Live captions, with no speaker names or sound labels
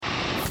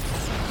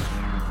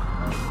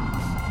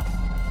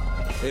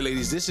Hey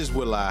ladies, this is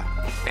Will I,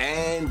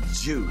 and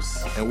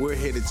Juice. and we're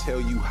here to tell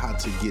you how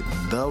to get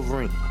the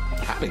ring.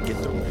 How to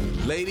get the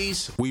ring?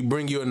 Ladies, we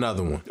bring you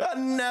another one.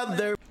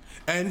 Another.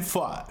 And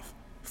 5,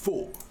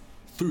 4,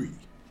 3,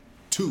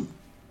 2,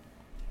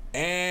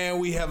 and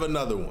we have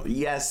another one.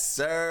 Yes,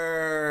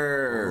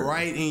 sir.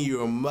 Right in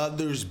your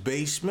mother's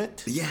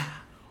basement, Yeah.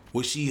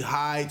 where she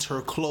hides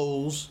her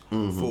clothes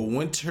for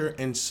winter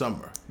and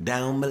summer.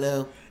 Down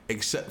below.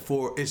 Except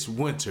for it's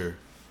winter,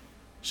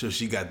 so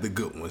she got the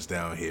good ones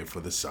down here for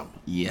the summer.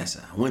 Yes,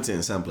 sir. Winter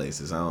in some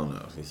places. I don't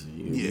know.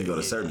 You go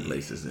to certain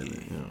places and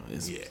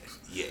it's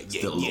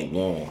still a little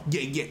warm.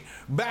 Yeah.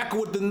 Back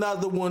with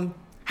another one.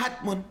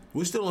 Hot one.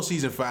 We're still on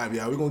season 5,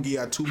 y'all. We're gonna give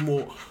y'all two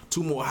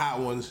more hot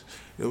ones,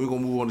 and we're gonna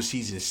move on to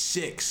season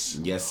 6.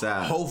 Yes, sir.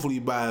 Hopefully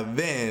by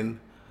then,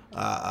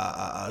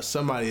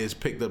 somebody has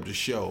picked up the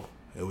show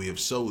and we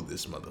have sold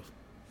this mother.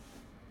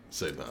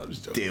 So no, I'm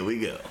just joking. There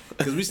we go.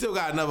 Because we still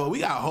got a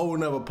whole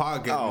nother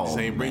podcast we just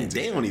ain't bringing to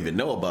they you. don't even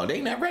know about it.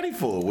 They not ready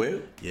for it,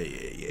 Will.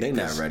 Yeah. They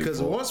not ready Because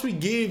for it. once we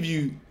give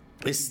you,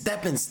 It's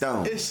stepping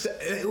stone.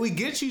 we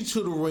get you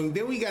to the ring,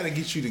 then we got to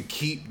get you to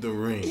keep the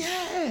ring.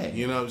 Yeah.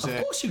 You know what I'm saying?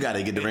 Of course you got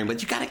to get the ring,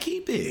 but you got to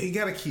keep You it.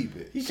 got to keep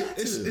it. You got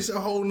to. It's a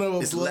whole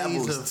nother It's blaze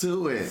levels of,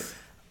 to it.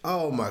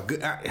 oh my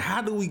good.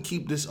 How do we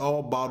keep this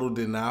all bottled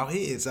in our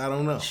heads? I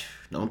don't know.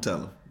 Don't tell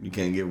them. You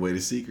can't give away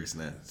the secrets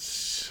now.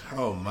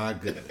 Oh my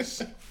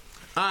goodness.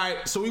 All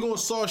right, so we're gonna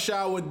sauce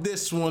y'all with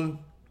this one.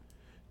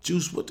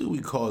 Juice, what do we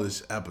call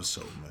this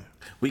episode, man?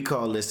 We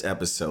call this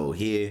episode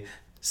here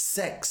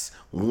Sex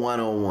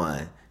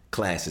 101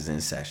 Classes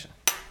in Session.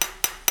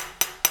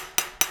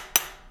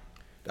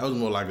 That was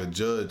more like a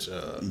judge.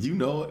 You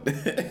know it.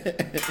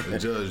 A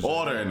judge.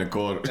 Order in the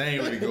court. That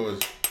ain't really goes.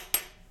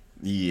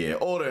 Yeah,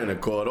 order in the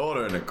court.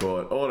 Order in the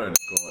court. Order in the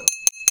court.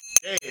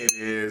 There it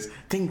is.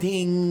 Ding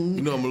ding.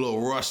 You know I'm a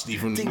little rusty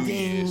from the Ding New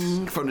Year's.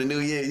 ding. From the New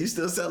Year. You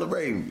still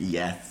celebrating?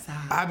 Yes.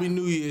 Happy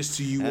New Year's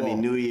to you Happy all.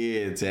 New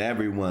Year to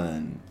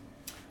everyone.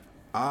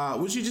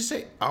 What'd you just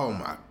say? Oh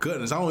my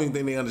goodness, I don't even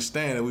think they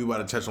understand that we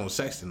about to touch on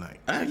sex tonight.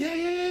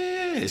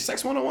 Yeah.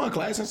 Sex 101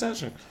 Class in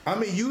Session. I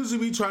mean, usually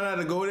we try not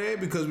to go there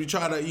because we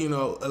try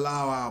to,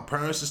 allow our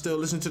parents to still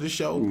listen to the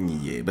show.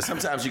 Yeah, but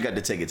sometimes you got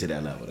to take it to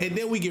that level. And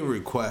then we get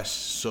requests.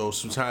 So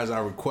sometimes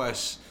our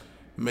requests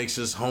makes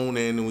us hone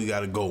in and we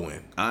got to go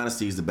in.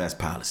 Honesty is the best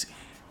policy.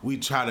 We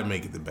try to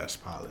make it the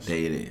best policy.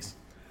 There it is.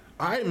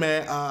 All right,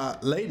 man.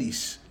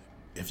 Ladies,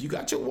 if you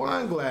got your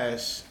wine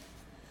glass,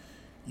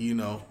 you're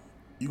gonna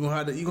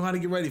have to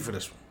get ready for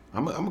this one.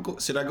 I'm gonna go.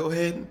 Should I go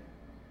ahead?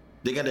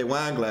 They got their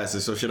wine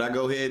glasses, so should I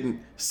go ahead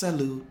and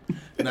salute?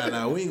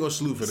 Nah, we ain't gonna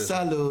salute for this.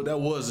 Salute. That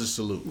was a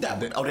salute.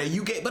 There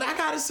you get, but I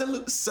got a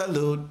salute.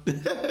 Salute.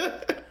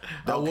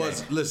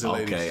 Listen,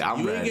 ladies. Okay,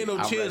 I'm you ready. ain't getting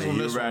no I'm cheers ready. on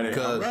You this one ready?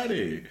 because I'm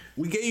ready.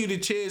 we gave you the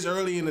cheers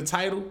early in the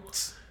title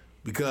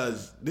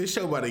because this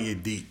show about to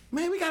get deep.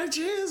 Man, we gotta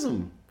cheers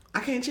them.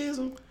 I can't cheers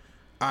them.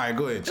 All right,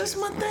 go ahead. That's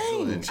cheers. my Go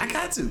thing. ahead, I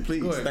got to.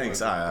 Please. Go ahead, Thanks.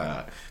 go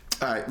All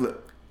right.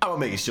 Look, I'm gonna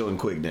make it short and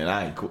quick. Then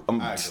I ain't cool. All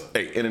right, go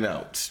Hey, in and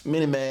out.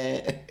 Mini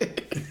man.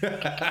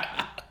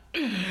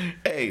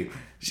 Hey,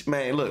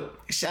 man,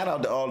 look, shout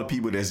out to all the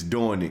people that's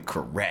doing it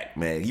correct,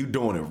 man. You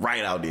doing it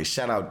right out there.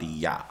 Shout out to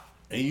y'all.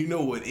 And you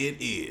know what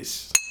it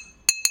is.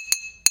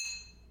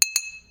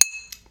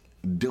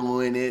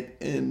 Doing it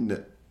in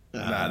the...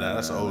 Nah,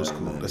 that's old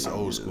school. That's an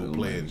old school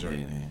player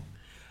joint.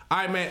 All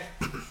right, man.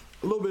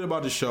 A little bit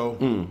about the show.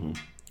 Mm-hmm.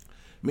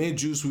 Me and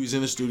Juice, we was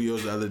in the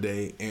studios the other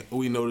day, and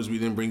we noticed we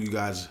didn't bring you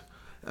guys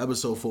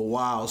episode for a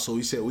while, so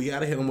we said we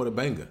gotta hit him with a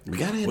banger. We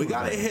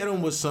gotta hit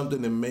him with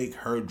something to make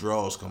her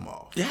drawers come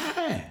off.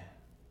 Yeah.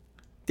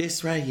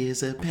 This right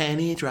here's a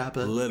panty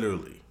dropper.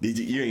 Literally. Did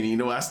you ain't even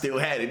know I still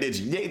had it, did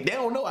you? They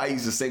don't know I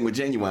used to sing with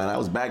Genuine. I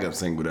was backup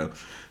singing with them.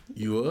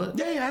 You would?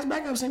 Yeah, I was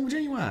backup singing with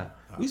Genuine.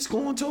 We just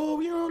going tour,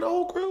 the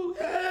whole crew.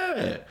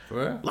 Yeah.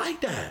 Right.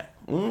 Like that.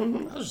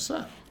 Mm-hmm. That's what's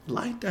up.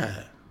 Like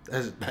that.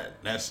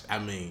 That's I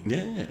mean,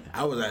 Yeah.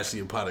 I was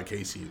actually a part of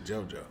Casey and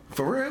JoJo.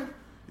 For real?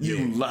 You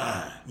Yeah.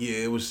 lying. Yeah,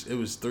 it was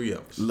 3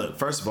 of us. Look,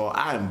 first of all,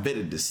 I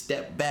invented the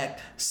step back,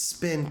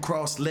 spin,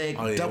 cross leg,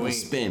 Oh, yeah, double we ain't-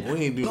 spin. we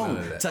ain't do Boom, none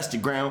of that. touch the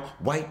ground,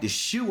 wipe the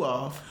shoe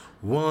off.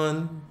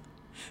 1,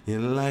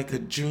 and like a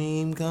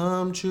dream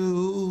come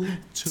true.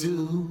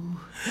 2,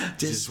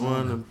 just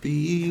wanna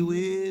be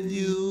with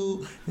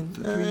you. And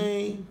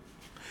 3,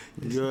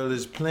 girl,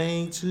 it's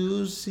plain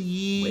to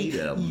see. Wait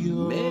a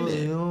you're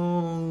minute. the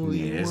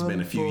only Yeah, it's been a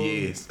one few for-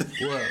 years.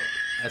 What?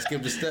 I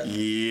skipped a step.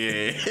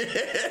 Yeah.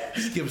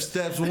 Skip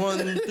steps 1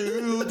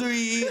 through 3.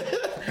 He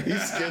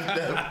skipped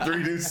that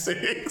 3 to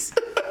 6.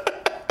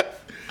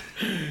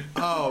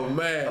 Oh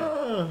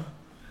man.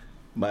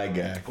 My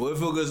guy. Well, it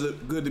feels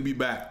good to be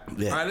back.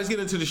 Yeah. All right, let's get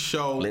into the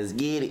show. Let's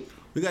get it.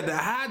 We got the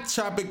hot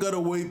topic of the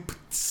week.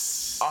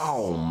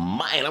 Oh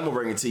man, I'm gonna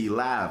bring it to you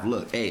live.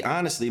 Look, hey,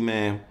 honestly,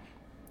 man,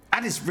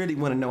 I just really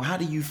want to know, how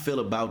do you feel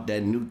about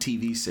that new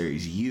TV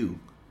series, You?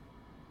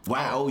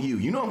 Y-O-U.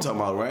 You know what I'm talking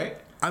about, right?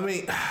 I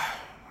mean,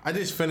 I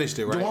just finished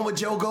it, right? The one with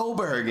Joe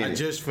Goldberg in I it.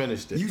 just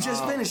finished it. You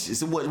just finished it.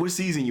 So what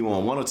season you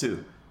on? 1 or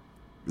 2?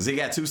 They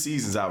got 2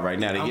 seasons out right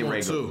now. They get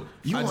ready. Two.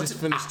 I just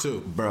finished 2.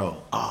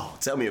 Bro,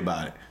 tell me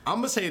about it. I'm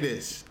gonna say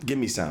this. Give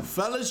me some.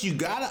 Fellas, you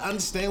gotta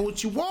understand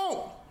what you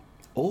want.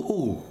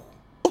 Ooh.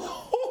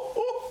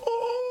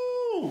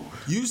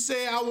 You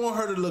say I want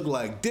her to look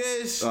like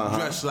this,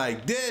 dress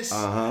like this,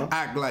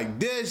 act like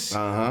this,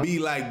 be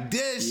like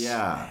this.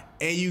 Yeah.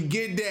 And you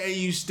get there and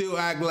you still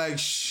act like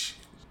shh.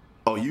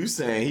 Oh, you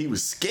saying he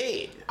was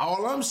scared?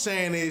 All I'm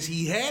saying is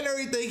he had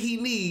everything he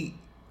need,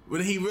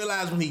 but he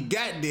realized when he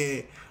got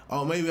there,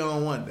 oh, maybe I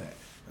don't want that.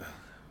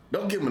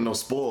 Don't give him no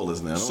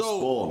spoilers now. Don't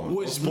spoil him.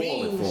 Which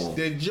means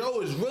that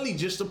Joe is really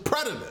just a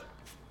predator.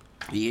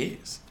 He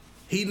is.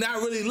 He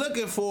not really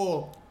looking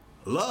for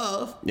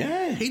love.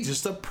 Yeah. He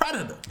just a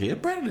predator. He a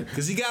predator.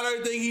 Because he got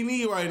everything he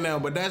need right now,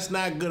 but that's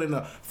not good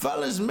enough.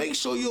 Fellas, make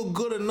sure your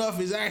good enough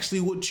is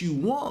actually what you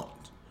want.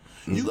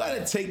 You got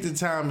to take the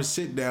time to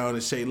sit down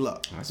and say,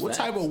 look, what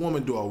type of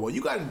woman do I want?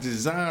 You got to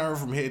design her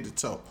from head to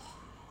toe,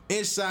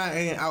 inside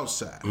and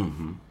outside.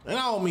 And I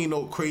don't mean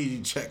no crazy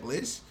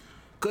checklist.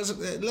 Because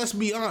let's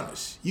be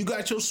honest, you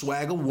got your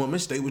swagger woman,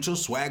 stay with your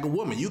swagger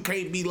woman. You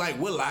can't be like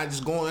Will I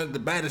just going at the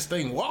baddest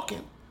thing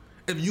walking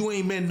if you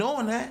ain't been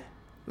doing that.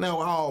 Now,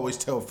 I always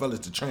tell fellas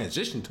to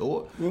transition to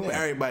it, but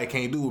everybody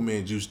can't do what me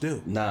and Juice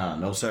do. Nah,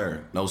 no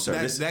sir. No sir.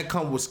 That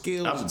comes with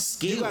skills.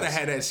 Skills. You gotta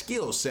have that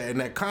skill set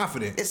and that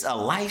confidence. It's a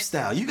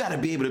lifestyle. You gotta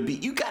be able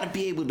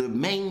to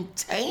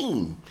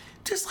maintain.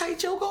 Just like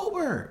Joe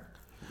Goldberg.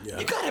 Yeah.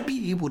 You gotta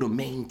be able to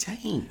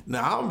maintain.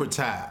 Now, I'm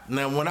retired.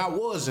 Now, when I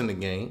was in the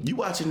game, you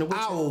watching the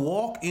Witcher? I would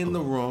walk in the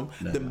room.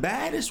 The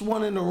baddest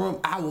one in the room,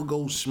 I would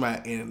go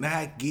smack and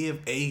not give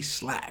a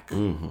slack.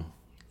 You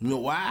know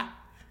why?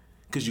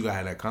 Because you gotta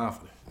have that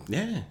confidence.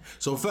 Yeah.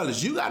 So,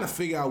 fellas, you gotta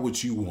figure out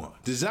what you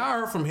want. Design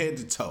her from head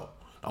to toe.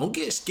 Don't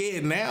get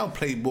scared now,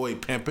 Playboy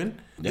pimping.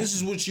 This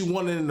is what you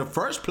wanted in the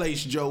first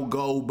place, Joe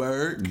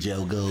Goldberg.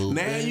 Joe Goldberg.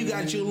 Now you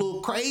got your little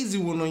crazy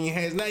one on your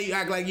hands. Now you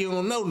act like you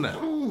don't know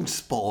nothing.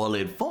 Spoil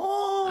it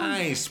for them. I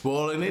ain't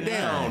spoiling it. They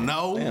don't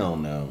know. They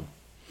don't know.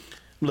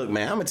 Look,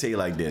 man, I'm gonna tell you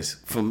like this.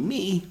 For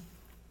me,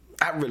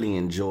 I really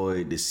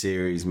enjoyed the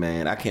series,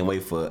 man. I can't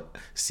wait for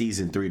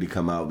season 3 to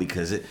come out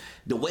because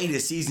the way that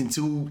season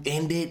 2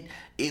 ended,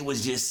 it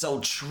was just so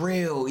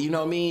trill. You know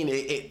what I mean?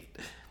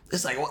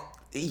 It's like, well,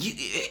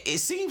 it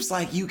seems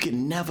like you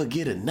can never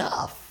get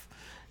enough.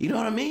 You know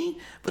what I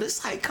mean? But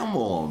it's like, come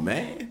on,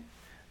 man.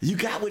 You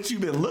got what you've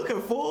been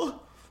looking for.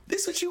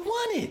 This is what you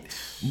wanted.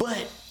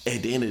 But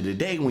at the end of the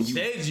day, when you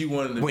said you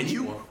wanted to be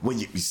one. When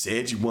you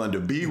said you wanted to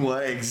be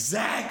one,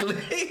 exactly.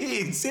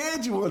 You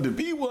said you wanted to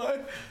be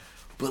one.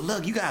 But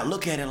look, you gotta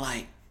look at it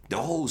like the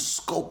whole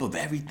scope of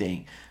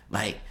everything.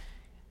 Like,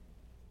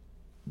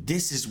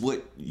 this is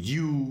what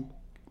you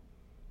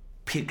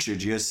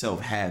pictured yourself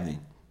having,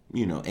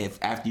 you know, if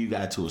after you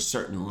got to a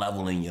certain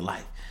level in your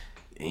life.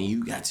 And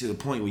you got to the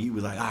point where you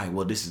were like, all right,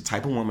 well, this is the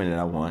type of woman that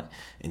I want,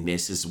 and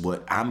this is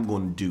what I'm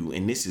gonna do,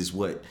 and this is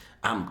what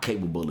I'm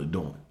capable of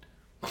doing.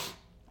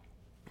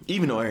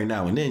 Even though every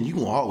now and then you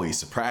gonna always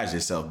surprise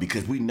yourself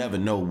because we never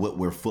know what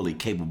we're fully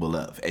capable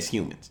of as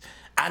humans.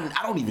 I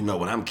don't even know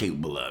what I'm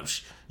capable of.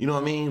 You know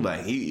what I mean?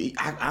 Like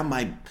I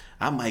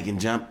might can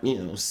jump,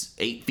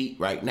 8 feet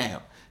right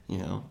now. You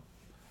know,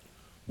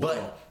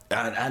 but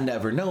I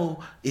never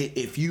know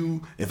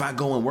if I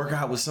go and work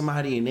out with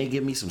somebody and they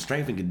give me some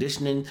strength and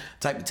conditioning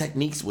type of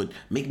techniques would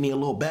make me a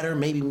little better.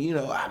 Maybe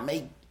I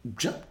may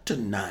jump to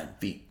 9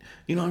 feet.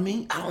 You know what I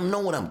mean? I don't know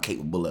what I'm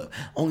capable of.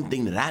 Only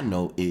thing that I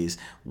know is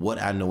what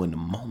I know in the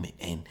moment,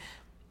 and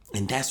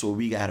that's what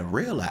we gotta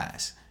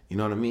realize. You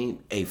know what I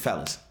mean? Hey,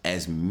 fellas,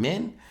 as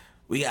men,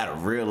 we got to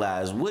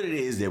realize what it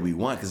is that we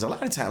want. Because a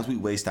lot of times we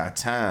waste our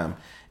time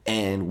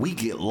and we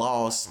get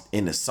lost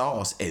in the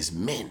sauce as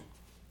men.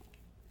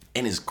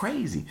 And it's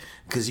crazy.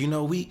 Because,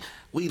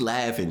 we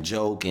laugh and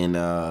joke and,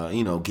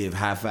 give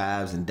high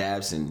fives and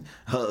daps and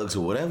hugs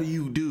or whatever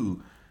you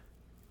do,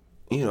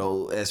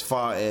 as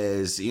far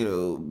as,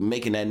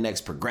 making that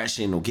next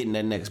progression or getting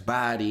that next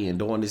body and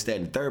doing this, that,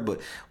 and the third.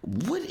 But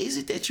what is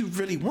it that you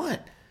really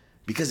want?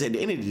 Because at the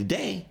end of the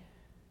day,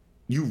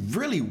 you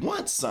really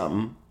want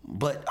something,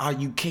 but are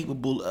you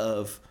capable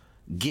of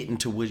getting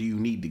to where you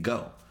need to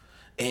go?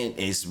 And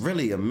it's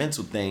really a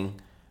mental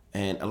thing.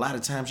 And a lot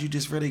of times you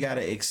just really got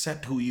to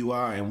accept who you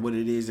are and what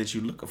it is that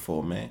you're looking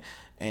for, man.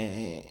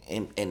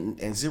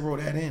 And zero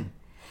that in.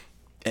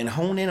 And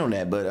hone in on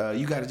that. But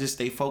you got to just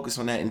stay focused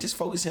on that. And just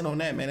focus in on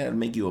that, man. That'll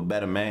make you a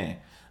better man.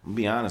 I'm going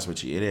to be honest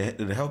with you.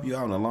 It'll help you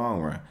out in the long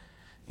run.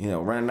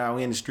 Running out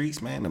in the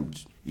streets, man,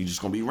 you're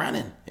just going to be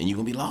running. And you're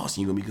going to be lost.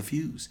 And you're going to be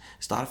confused.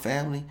 Start a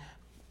family.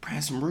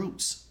 Plant some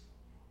roots.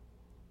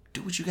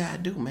 Do what you gotta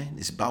do, man.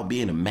 It's about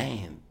being a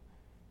man.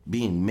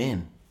 Being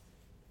men.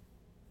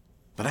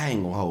 But I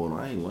ain't gonna hold on.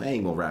 I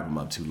ain't gonna wrap him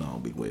up too long,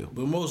 Big Will.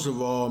 But most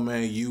of all,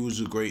 man, you was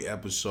a great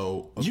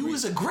episode. A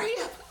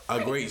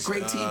great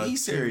TV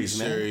series,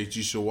 man.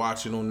 You should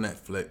watch it on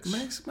Netflix.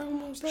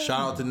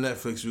 Shout out to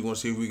Netflix. We're gonna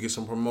see if we get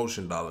some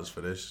promotion dollars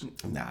for this.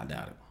 Nah, I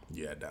doubt it.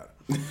 Yeah, I doubt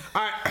it.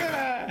 All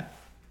right.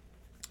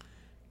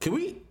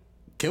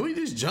 Can Can we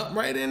just jump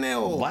right in there?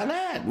 Or Why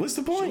not? What's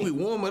the point? should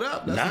we warm it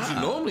up? That's what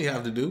you normally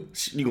have to do.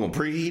 You gonna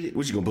preheat it?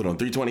 What you gonna put on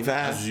 325?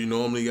 That's what you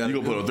normally got to do.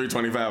 You gonna put on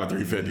 325 or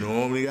 350? You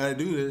normally got to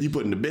do this. You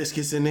putting the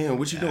biscuits in there?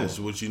 What you doing? That's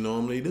what you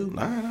normally do.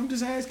 All right, I'm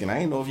just asking. I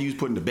ain't know if you was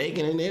putting the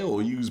bacon in there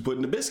or you was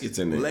putting the biscuits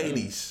in there.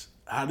 Ladies,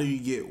 how do you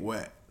get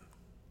wet?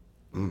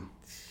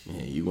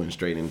 Yeah, you went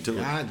straight into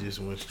it. I just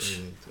went straight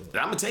into it.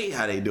 I'm gonna tell you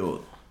how they do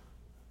it.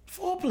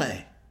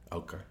 Foreplay.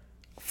 Okay.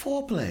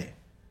 Foreplay.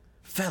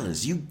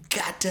 Fellas, you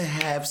got to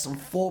have some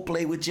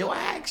foreplay with your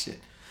action.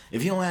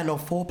 If you don't have no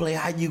foreplay,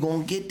 how you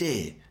gonna get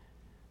there?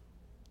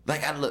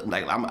 Like I'm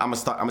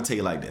gonna tell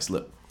you like this.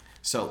 Look,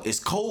 so it's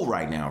cold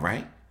right now,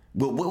 right?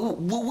 But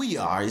where we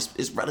are,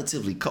 it's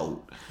relatively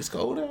cold. It's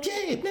cold out?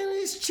 Yeah, man,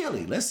 it's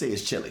chilly. Let's say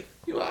it's chilly.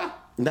 You are?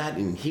 Not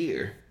in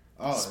here.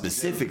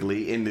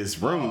 Specifically in this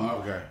room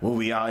okay. when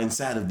we are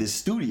inside of this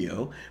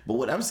studio. But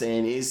what I'm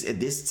saying is at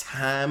this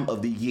time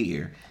of the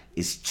year,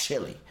 it's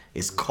chilly.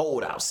 It's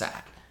cold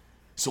outside.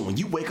 So when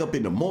you wake up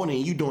in the morning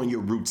and you doing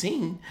your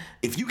routine,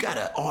 if you got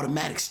an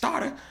automatic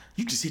starter,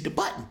 you just hit the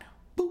button.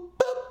 Boop,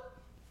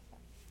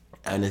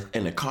 boop.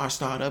 And the car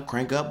start up,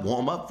 crank up,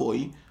 warm up for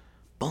you.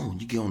 Boom,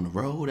 you get on the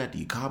road after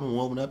your car been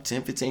warming up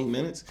 10, 15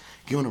 minutes.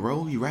 Get on the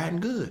road, you riding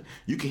good.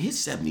 You can hit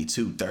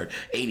 72, 30,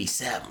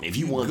 87 if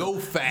you want to go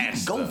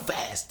faster. Go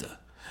faster.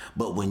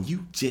 But when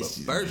you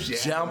just first you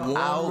jump warm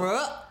out,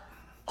 up.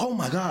 Oh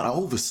my God, I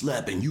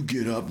overslept, and you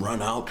get up,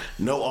 run out,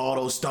 no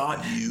auto start,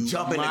 you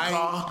jump in the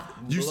car,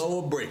 you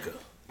blow a breaker.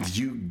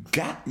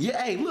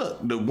 Hey,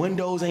 look, the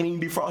windows ain't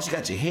even defrost. You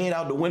got your head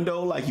out the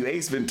window like you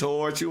Ace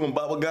Ventura chewing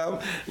bubble gum.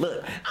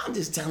 Look, I'm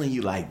just telling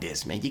you like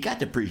this, man. You got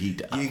to preheat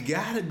the oven. You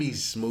gotta be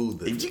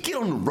smoother. If you get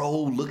on the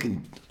road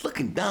looking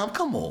dumb,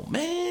 come on,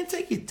 man,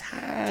 take your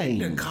time.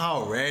 The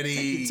car ready.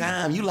 Take your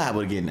time. You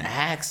liable to get in an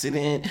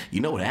accident. You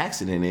know what an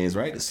accident is,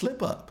 right? A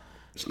slip up.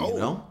 You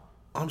know?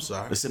 I'm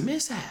sorry. It's a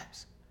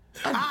mishaps.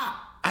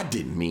 I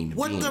didn't mean to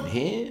be in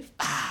here.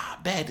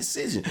 Bad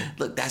decision.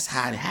 Look, that's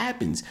how it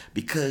happens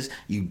because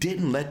you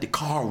didn't let the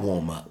car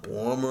warm up.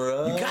 Warm her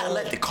up. You gotta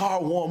let the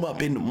car warm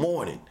up in the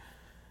morning.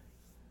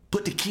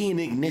 Put the key in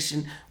the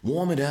ignition,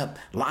 warm it up,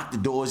 lock the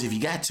doors. If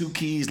you got 2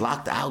 keys,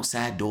 lock the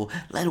outside door.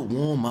 Let it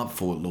warm up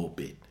for a little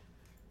bit.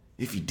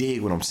 If you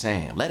dig what I'm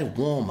saying, let it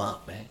warm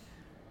up, man.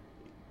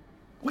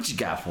 What you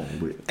got for him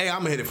with? Hey, I'm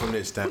gonna hit it from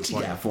this standpoint.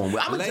 What you got for him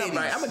with? I'm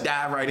gonna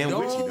dive right in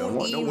with you.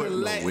 Don't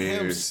even let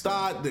him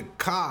start the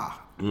car.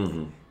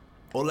 Mm-hmm.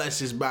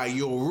 Unless it's by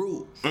your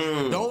rules.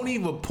 Don't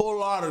even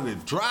pull out of the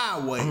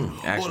driveway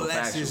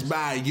unless it's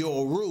by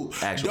your rules.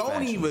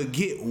 Don't even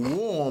get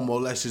warm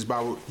unless it's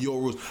by your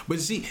rules.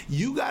 But see,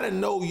 you gotta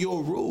know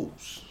your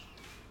rules,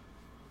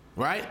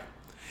 right?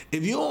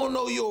 If you don't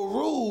know your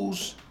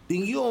rules,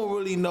 then you don't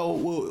really know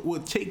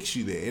what takes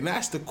you there. And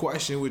that's the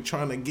question we're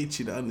trying to get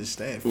you to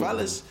understand.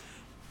 Fellas,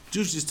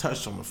 Juice just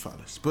touched on the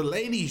fellas. But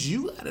ladies,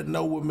 you gotta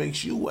know what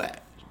makes you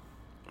wet.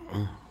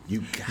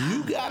 You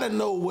gotta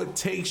know what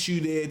takes you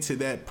there to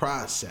that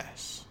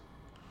process.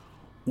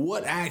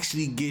 What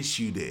actually gets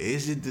you there?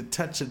 Is it the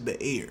touch of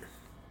the air?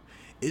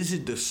 Is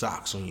it the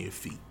socks on your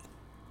feet?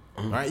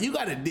 Right? You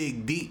gotta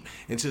dig deep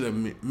into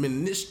the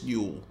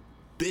minuscule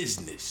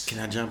business. Can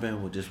I jump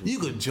in with this? You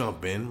could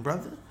jump in,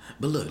 brother.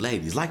 But look,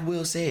 ladies, like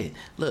Will said,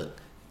 look,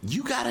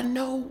 you gotta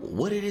know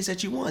what it is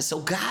that you want.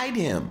 So guide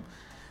him.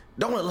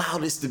 Don't allow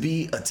this to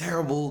be a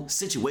terrible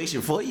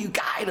situation for you.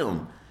 Guide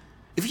him.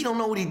 If you don't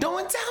know what he's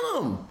doing,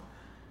 tell him.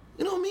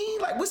 You know what I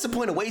mean? Like, what's the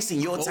point of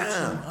wasting your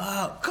time?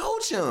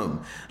 Coach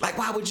him. Like,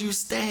 why would you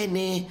stand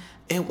there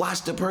and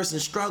watch the person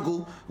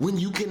struggle when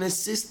you can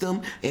assist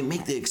them and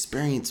make the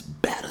experience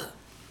better?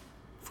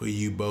 For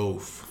you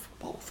both.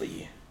 Both of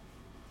you.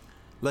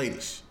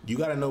 Ladies, you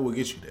got to know what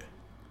gets you there.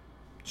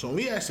 So when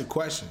we ask the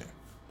question,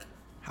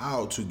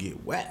 how to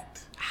get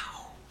wet?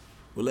 How?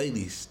 Well,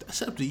 ladies,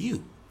 that's up to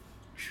you.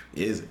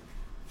 Is it?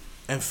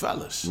 And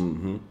fellas,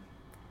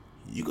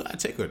 you got to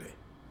take her there.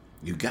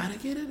 You got to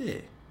get her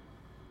there.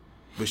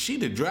 But she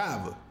the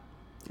driver.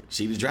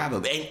 She the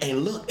driver.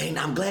 And look, and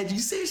I'm glad you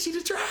said she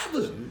the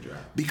driver.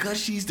 Because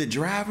she's the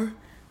driver,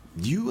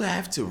 you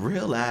have to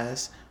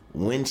realize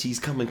when she's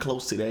coming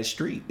close to that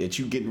street that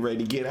you getting ready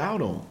to get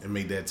out on. And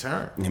make that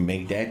turn.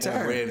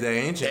 Rev that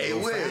engine. Hey,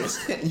 Will,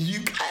 you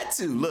got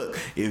to. Look,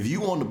 if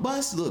you on the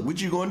bus, look, what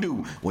you gonna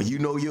do? When you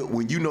know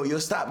your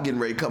stop getting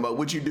ready to come up,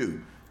 what you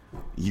do?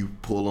 You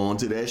pull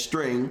onto that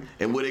string,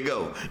 and where it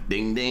go?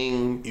 Ding,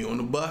 ding. You on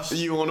the bus?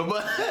 You on the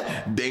bus?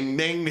 Ding,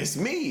 ding. It's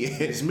me.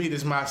 It's me.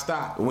 This my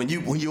stop. When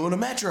you on the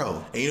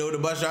metro, and you know what the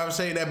bus driver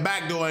say? That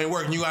back door ain't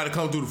working. You got to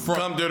come through the front.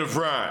 Come to the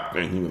front.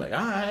 And you like, all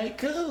right,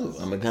 cool.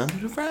 I'm gonna come to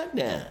the front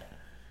now.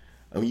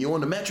 And when you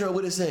on the metro,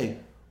 what it say?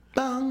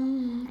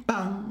 Bang,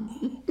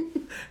 bang.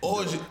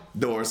 Or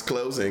doors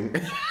closing.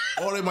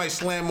 Or they might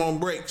slam on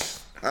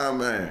brakes. Oh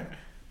man,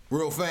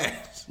 real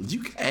fast.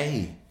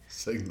 Hey.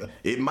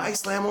 It might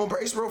slam on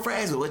brakes real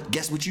fast, but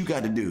guess what you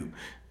got to do?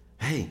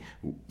 Hey,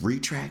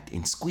 retract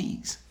and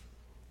squeeze.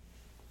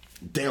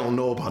 They don't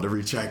know about the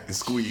retract and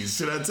squeeze.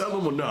 Should I tell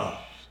them or not?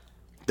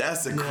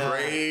 That's a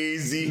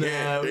crazy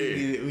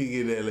we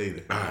get that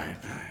later. All right.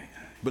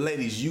 But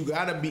ladies, you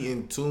gotta be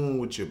in tune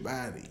with your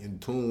body, in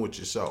tune with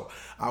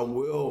yourself. I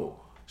will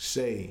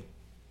say,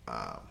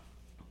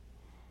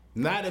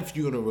 not if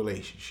you're in a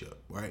relationship,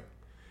 right?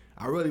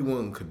 I really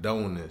wouldn't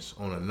condone this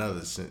on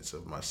another sense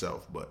of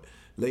myself, but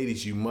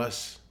ladies, you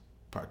must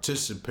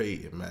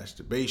participate in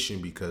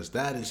masturbation because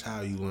that is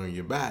how you learn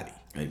your body.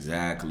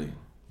 Exactly.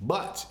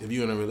 But if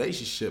you're in a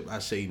relationship, I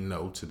say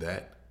no to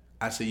that.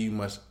 I say you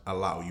must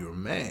allow your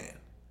man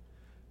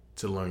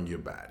to learn your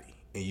body.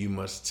 And you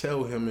must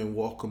tell him and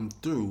walk him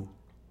through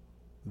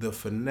the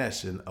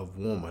finessing of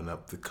warming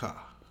up the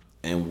car.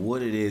 And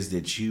what it is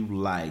that you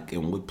like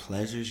and what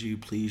pleasures you,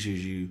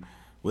 pleases you,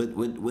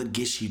 what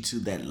gets you to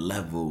that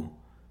level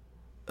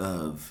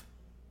of,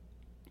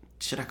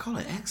 should I call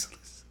it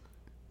excellence?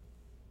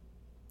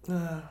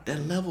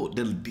 That level,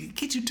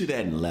 get you to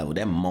that level,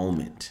 that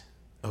moment.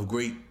 Of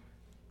great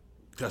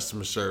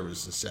customer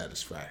service and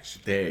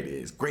satisfaction. There it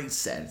is. Great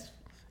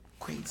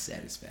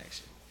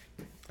satisfaction.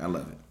 I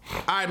love it.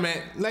 All right,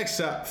 man. Next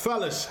up,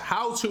 fellas,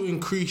 how to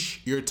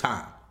increase your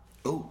time.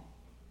 Oh,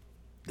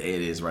 there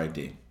it is right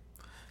there.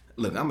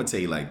 Look, I'm going to tell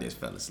you like this,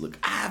 fellas. Look,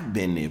 I've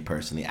been there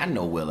personally. I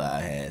know Will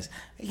I has.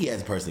 He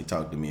has personally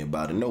talked to me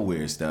about it. No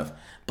weird stuff.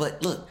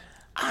 But look,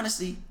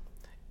 honestly,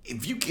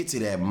 if you get to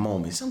that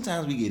moment,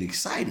 sometimes we get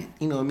excited.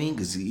 You know what I mean?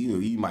 Because,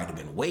 you might have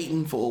been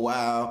waiting for a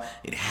while.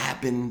 It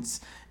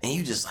happens. And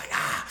you just like,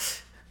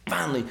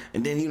 finally.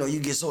 And then, you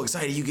get so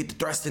excited. You get the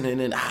thrusting and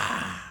then,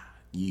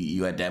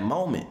 you at that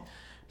moment.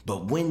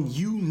 But when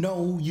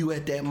you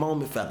at that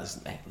moment,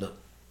 fellas, man, look.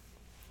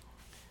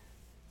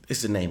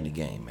 It's the name of the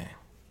game, man.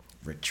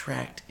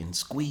 Retract and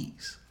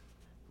squeeze.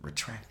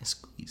 Retract and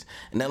squeeze.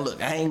 And now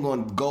look, I ain't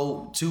gonna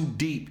go too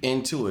deep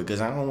into it because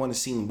I don't want to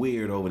seem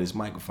weird over this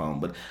microphone,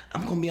 but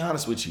I'm gonna be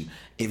honest with you.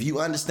 If you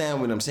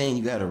understand what I'm saying,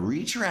 you gotta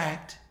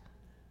retract.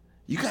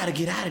 You gotta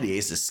get out of there.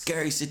 It's a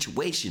scary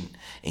situation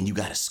and you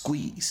gotta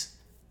squeeze.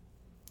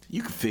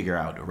 You can figure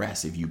out the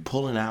rest. If you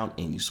pulling out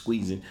and you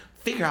squeezing,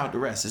 figure out the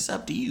rest. It's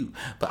up to you.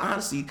 But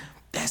honestly,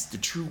 that's the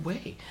true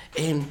way.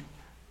 And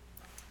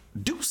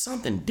do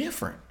something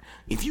different.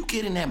 If you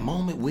get in that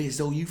moment where as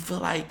though you feel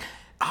like,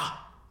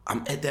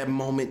 I'm at that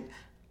moment,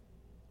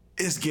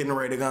 it's getting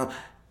ready to go,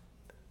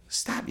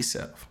 stop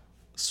yourself.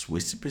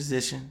 Switch the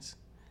positions.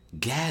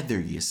 Gather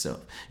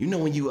yourself. You know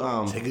when you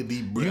take a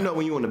deep breath. You know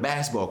when you're on the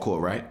basketball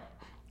court, right?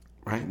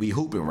 Right? We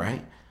hooping,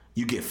 right?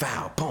 You get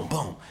fouled, boom,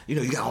 boom.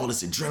 You got all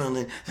this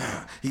adrenaline.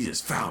 He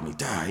just fouled me.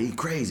 He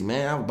crazy,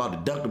 man. I'm about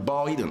to duck the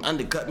ball. He done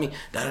undercut me.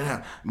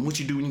 What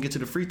you do when you get to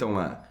the free throw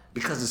line?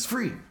 Because it's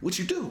free. What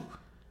you do?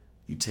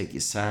 You take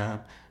your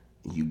time.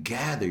 You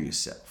gather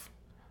yourself.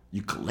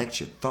 You collect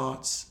your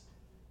thoughts.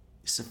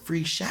 It's a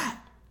free shot.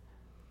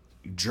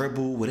 You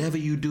dribble, whatever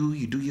you do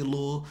your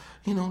little,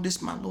 this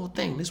is my little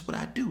thing. This is what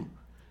I do.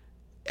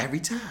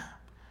 Every time.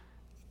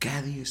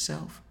 Gather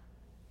yourself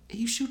and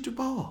you shoot the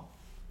ball.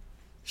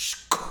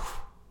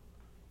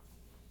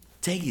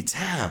 Take your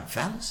time,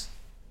 fellas.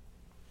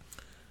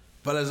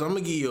 Fellas, I'm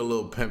going to give you a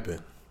little pimping.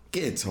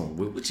 Get it to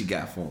him. What you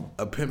got for him?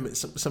 A pimping,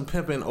 some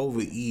pimping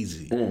over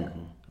easy. Mm-hmm.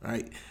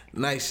 Right?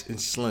 Nice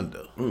and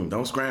slender.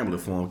 Don't scramble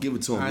it for him. Give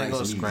it to him nice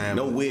and easy.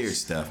 No weird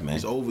stuff, man.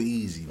 It's over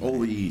easy. Man.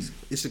 Over easy.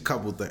 It's a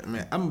couple things.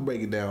 Man, I'm going to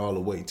break it down all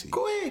the way to you.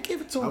 Go ahead. Give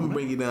it to him. I'm going to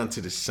break it down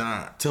to the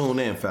sign. Tune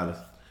in, fellas.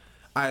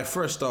 All right,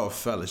 first off,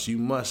 fellas, you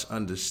must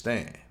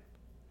understand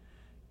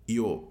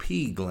your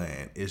pee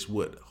gland is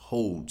what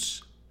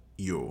holds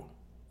your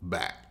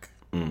back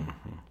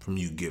from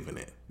you giving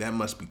it. That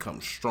must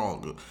become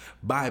stronger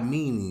by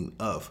meaning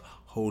of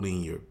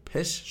holding your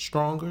piss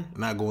stronger,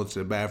 not going to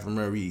the bathroom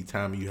every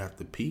time you have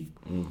to pee.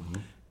 Mm-hmm.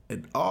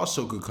 It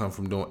also could come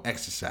from doing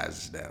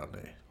exercises down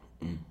there.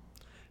 Mm.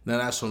 Now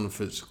that's on the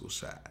physical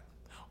side.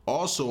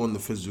 Also on the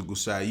physical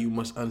side, you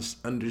must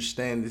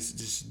understand this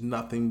is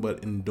nothing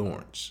but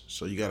endurance.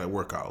 So you got to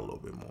work out a little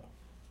bit more.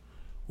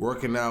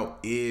 Working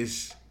out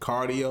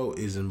cardio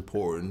is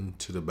important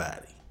to the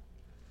body.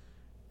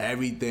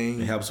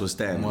 Everything it helps with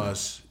stamina.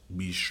 Must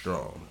be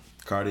strong.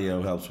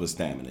 Cardio helps with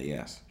stamina,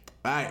 yes.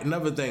 All right,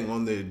 another thing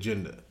on the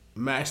agenda.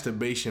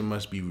 Masturbation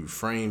must be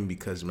refrained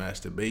because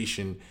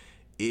masturbation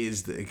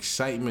is the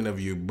excitement of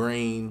your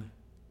brain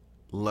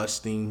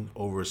lusting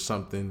over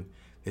something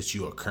that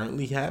you are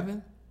currently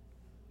having,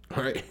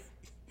 right?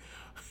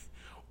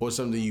 Or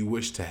something you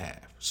wish to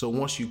have. So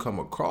once you come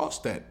across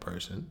that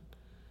person,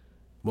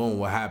 boom,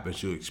 what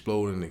happens? You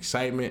explode in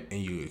excitement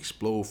and you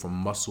explode from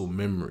muscle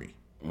memory.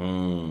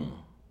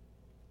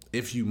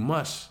 If you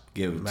must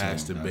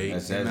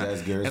masturbate,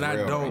 that's good. And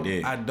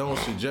I don't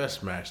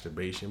suggest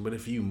masturbation, but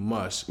if you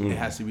must, it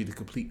has to be the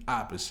complete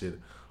opposite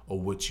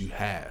of what you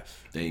have.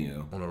 There you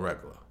go. On a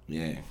regular.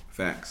 Yeah,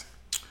 facts.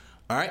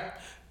 All right.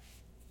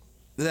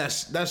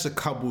 That's a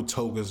couple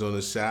tokens on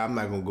the side. I'm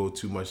not gonna go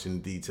too much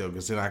in detail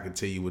because then I can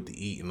tell you what to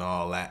eat and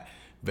all that.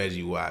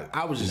 Veggie wise,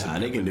 I was just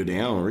they can do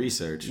their own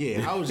research.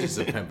 Yeah, I was just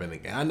a pimping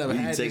again. I never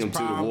had take this them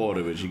problem, to the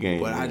water, but you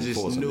can't. But I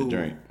just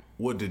knew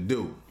what to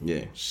do.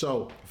 Yeah.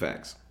 So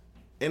facts.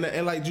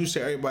 And like you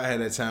said, everybody had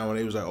that time when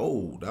they was like,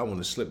 "Oh, that one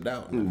has slipped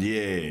out."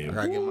 Yeah. I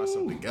gotta get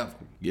myself together.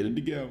 Get it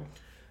together.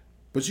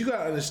 But you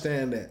gotta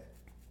understand that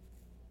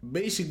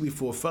basically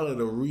for a fella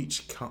to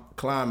reach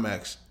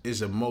climax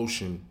is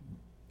emotional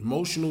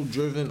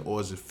driven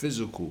or is it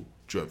physical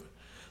driven?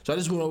 So I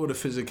just went over the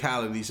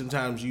physicality.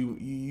 Sometimes you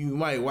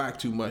might whack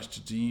too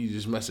much to you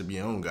just mess up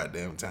your own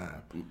goddamn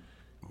time.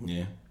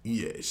 Yeah.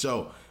 Yeah.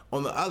 So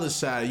on the other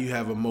side, you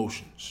have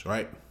emotions,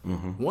 right?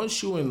 Mm-hmm.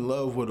 Once you're in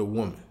love with a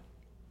woman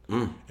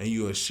and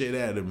you share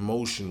that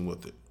emotion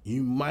with her,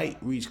 you might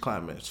reach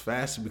climax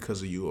faster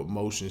because of your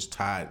emotions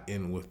tied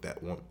in with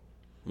that woman.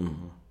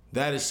 Mm-hmm.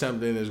 That is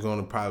something that's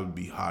going to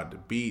probably be hard to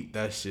beat.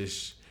 That's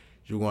just,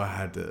 you're going to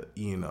have to,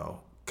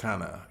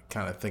 kind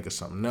of think of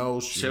something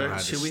else.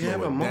 Should we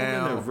have a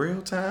moment of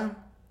real time?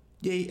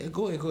 Yeah,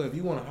 go ahead. If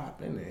you want to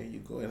hop in there, you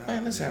go ahead.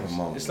 Man, let's have a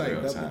moment. It's like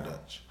double time.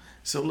 Dutch.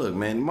 So look,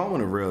 man,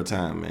 moment of real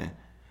time, man.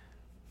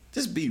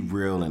 Just be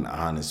real and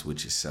honest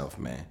with yourself,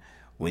 man.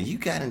 When you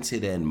got into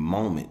that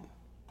moment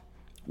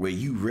where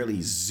you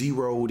really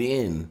zeroed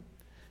in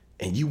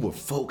and you were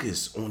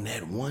focused on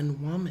that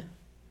one woman.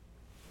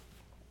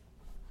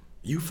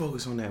 You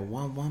focus on that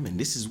one woman.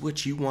 This is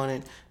what you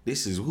wanted.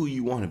 This is who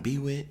you want to be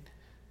with.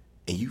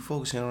 And you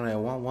focusing on that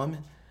one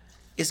woman.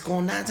 It's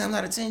going 9 times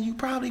out of 10, you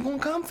probably going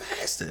to come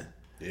faster.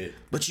 Yeah.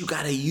 But you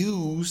got to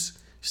use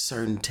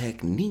certain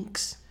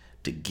techniques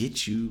to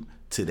get you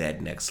to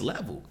that next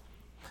level.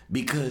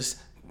 Because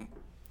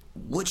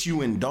what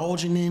you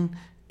indulging in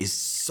is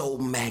so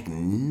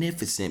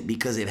magnificent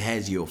because it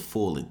has your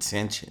full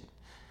attention.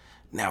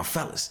 Now,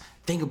 fellas,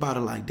 think about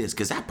it like this,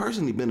 because I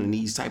personally been in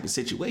these type of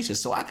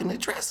situations, so I can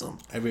address them.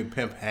 Every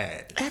pimp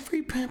has.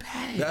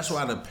 That's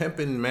why the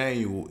pimping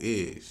manual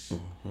is,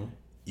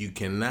 you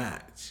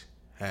cannot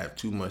have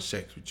too much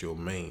sex with your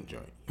main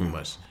joint. You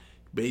must,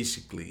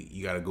 basically,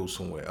 you got to go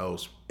somewhere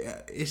else.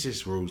 It's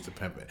just rules to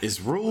pimping.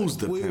 It's rules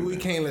to pimping. We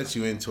can't let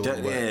you into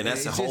it. Yeah,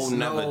 that's a whole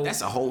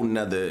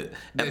nother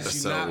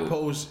episode. You're not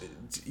supposed.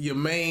 Your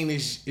main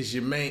is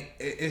your main.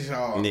 It's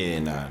all. Yeah,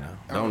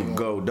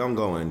 no. Don't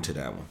go into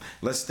that one.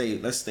 Let's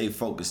stay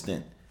focused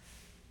in.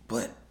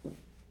 But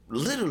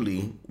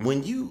literally,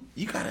 when you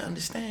gotta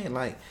understand,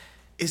 like,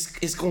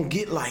 it's gonna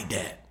get like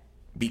that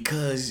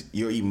because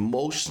you're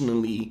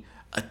emotionally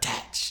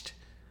attached.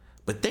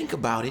 But think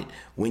about it,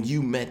 when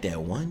you met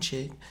that one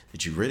chick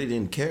that you really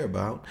didn't care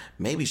about,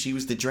 maybe she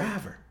was the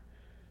driver.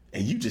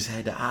 And you just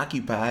had to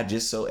occupy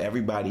just so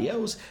everybody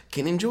else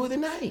can enjoy the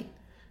night.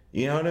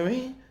 You know what I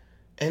mean?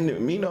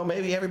 And,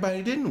 maybe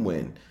everybody didn't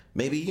win.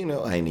 Maybe,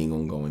 I ain't even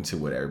gonna go into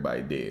what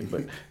everybody did.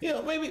 But,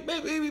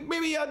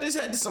 maybe y'all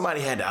just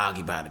somebody had to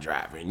occupy the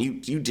driver. And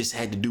you just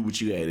had to do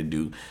what you had to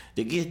do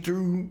to get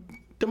through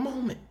the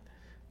moment.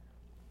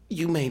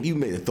 You may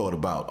have thought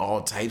about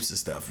all types of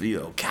stuff,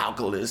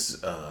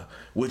 calculus,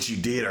 what you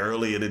did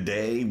earlier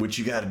today, what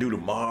you got to do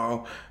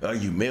tomorrow, are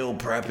you meal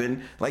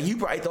prepping? Like, you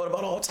probably thought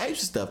about all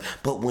types of stuff.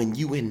 But when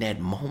you in that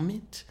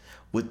moment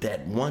with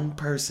that one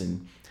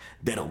person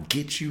that'll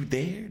get you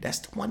there, that's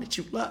the one that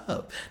you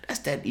love. That's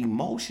that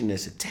emotion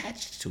that's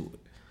attached to it.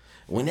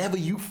 Whenever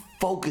you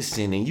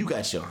focusing and you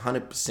got your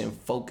 100%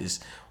 focus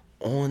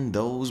on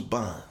those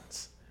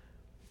bonds,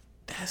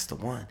 that's the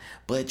one.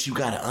 But you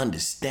got to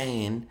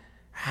understand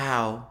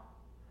how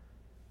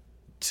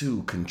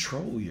to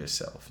control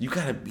yourself. You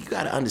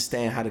gotta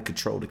understand how to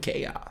control the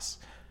chaos.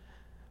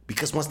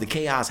 Because once the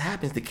chaos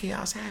happens,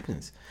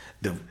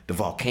 The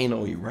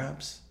volcano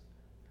erupts.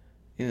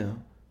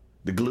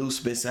 The glue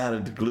spits out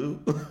of the glue,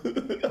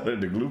 out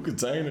of the glue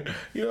container.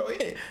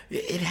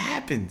 It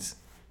happens.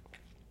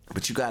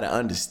 But you gotta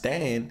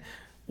understand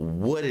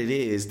what it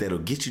is that'll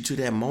get you to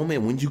that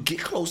moment. When you get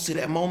close to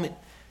that moment,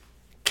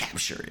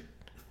 capture it.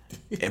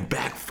 And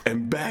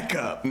back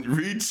up,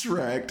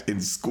 retract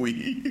and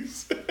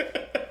squeeze.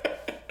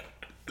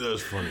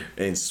 That's funny.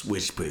 And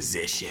switch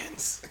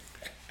positions.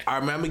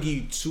 I'm gonna give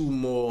you 2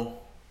 more.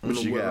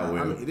 What you got,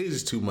 Will? It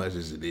is too much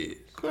as it is.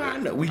 I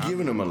know we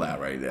giving them a lot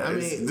right now.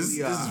 This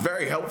is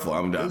very helpful.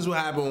 I'm done. This is what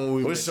happened when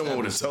we. Wish someone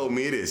would have told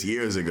me this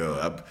years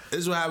ago. This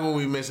is what happened when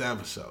we miss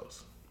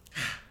episodes.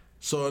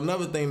 So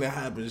another thing that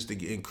happens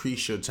to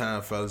increase your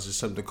time, fellas, is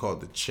something called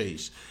the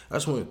chase.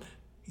 That's when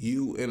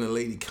you and a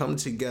lady come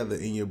together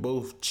and you're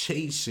both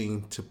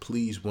chasing to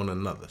please one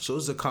another. So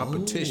it's a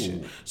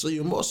competition. Ooh. So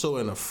you're more so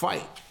in a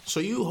fight. So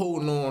you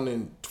holding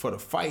on for the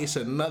fight. It's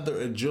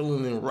another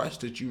adrenaline rush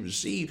that you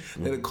receive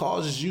that it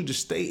causes you to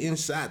stay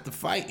inside the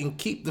fight and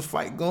keep the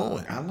fight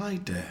going. I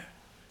like that.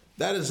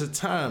 That is a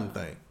time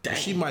thing. Dang.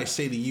 She might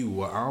say to you,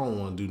 well, I don't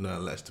want to do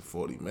nothing less than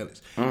 40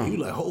 minutes. You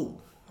like,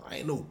 I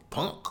ain't no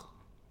punk.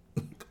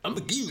 I'm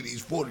going to give you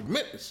these 40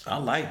 minutes. I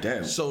like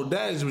that. So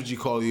that is what you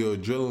call your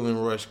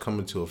adrenaline rush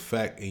coming to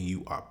effect, and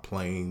you are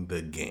playing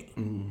the game.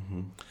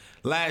 Mm-hmm.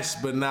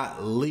 Last but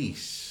not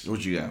least.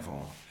 What you got for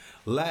him?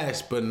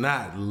 Last but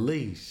not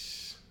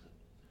least,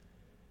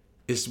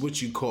 it's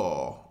what you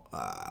call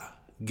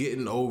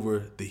getting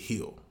over the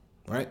hill,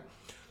 right?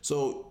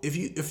 So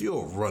if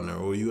you're a runner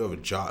or you ever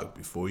jogged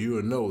before, you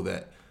will know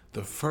that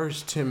the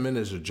first 10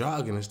 minutes of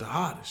jogging is the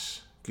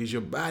hardest because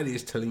your body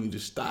is telling you to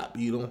stop.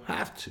 You don't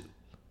have to.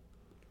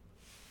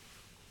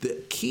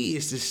 The key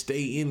is to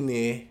stay in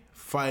there,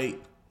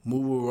 fight,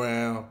 move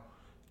around,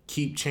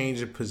 keep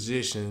changing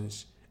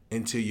positions,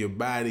 until your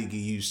body get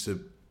used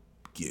to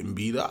getting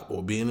beat up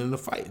or being in a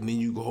fight, and then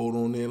you can hold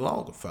on there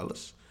longer,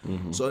 fellas.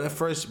 Mm-hmm. So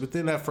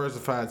within that first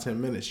 5-10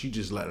 minutes, you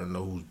just let them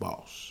know who's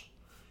boss.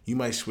 You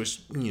might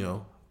switch,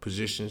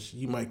 positions.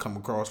 You might come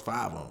across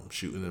 5 of them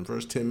shooting in the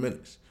first 10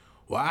 minutes.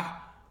 Why?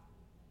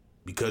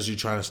 Because you're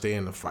trying to stay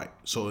in the fight.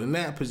 So in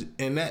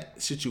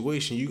that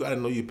situation, you got to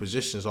know your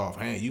positions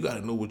offhand. You got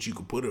to know what you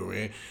can put her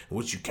in and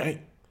what you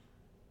can't,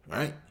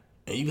 right?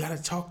 And you got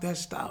to talk that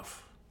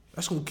stuff.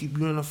 That's gonna keep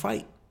you in the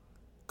fight.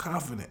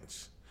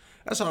 Confidence.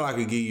 That's all I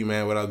could give you,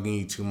 man, without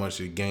giving you too much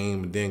of the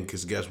game. And then,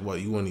 because guess what?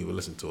 You wouldn't even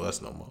listen to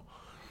us no more.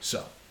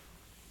 So,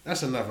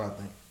 that's enough, I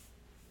think.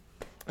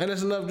 And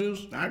that's enough,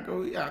 Juice? I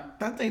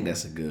think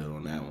that's a good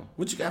on that one.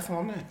 What you got for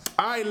on next?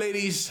 All right,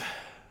 ladies.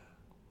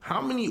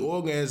 How many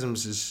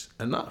orgasms is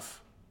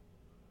enough?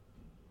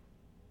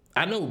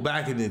 I know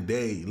back in the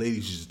day,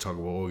 ladies used to talk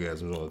about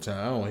orgasms all the time.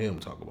 I don't hear them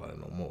talk about it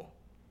no more.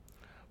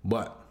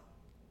 But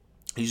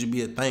it used to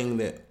be a thing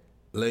that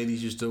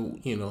ladies used to,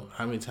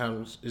 how many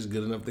times is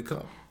good enough to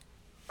come?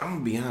 I'm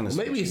gonna be honest.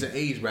 Maybe it's an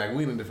age bracket.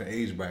 We're in a different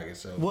age bracket,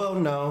 so. Well,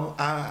 no,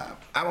 I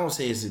won't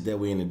say it's that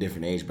we're in a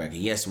different age bracket.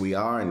 Yes, we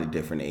are in a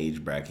different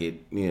age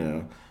bracket,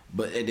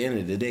 But at the end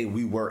of the day,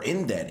 we were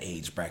in that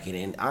age bracket,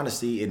 and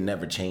honestly, it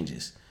never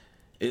changes.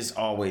 It's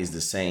always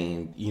the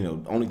same.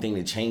 Only thing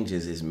that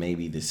changes is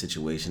maybe the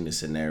situation, the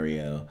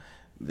scenario,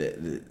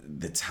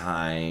 the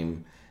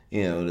time.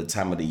 The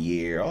time of the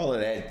year, all of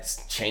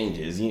that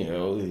changes.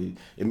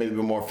 It may be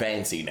more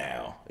fancy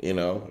now.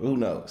 Who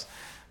knows?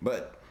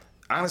 But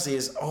honestly,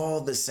 it's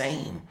all the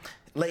same.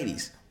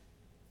 Ladies,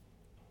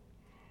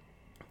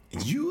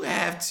 you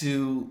got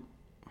to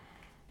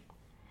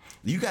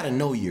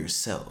know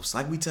yourselves.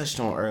 Like we touched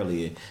on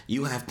earlier,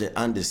 you have to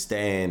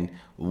understand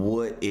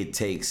what it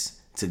takes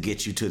to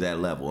get you to that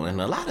level.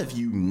 And a lot of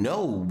you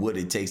know what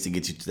it takes to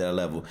get you to that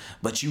level,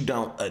 but you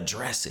don't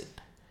address it.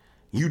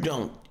 You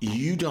don't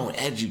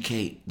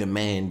educate the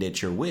man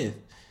that you're with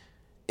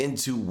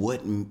into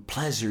what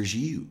pleasures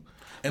you.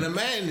 And a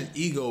man's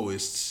ego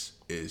is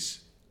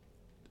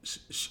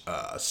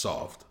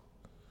soft.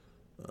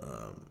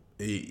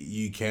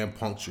 You can't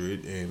puncture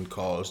it and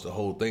cause the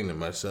whole thing to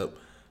mess up.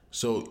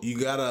 So you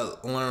gotta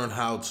learn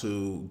how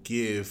to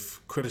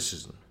give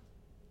criticism.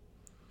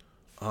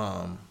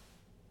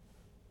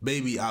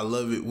 Baby, I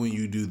love it when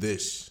you do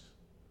this,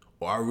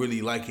 or I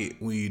really like it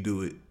when you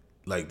do it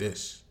like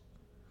this.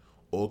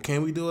 Or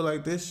can we do it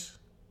like this?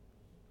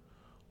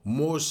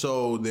 More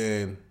so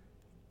than,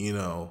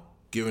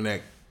 giving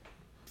that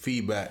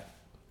feedback.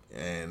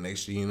 And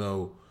next thing you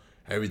know,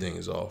 everything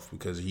is off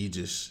because he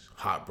just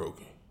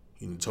heartbroken.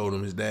 You told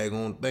him his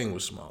daggone thing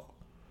was small.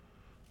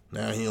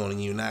 Now he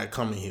not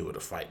coming here with a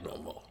fight no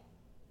more.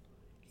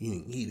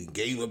 He done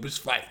gave up his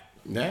fight.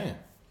 Yeah.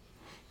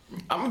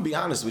 I'm going to be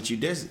honest with you.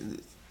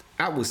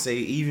 I would say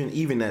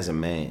even as a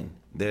man,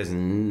 there's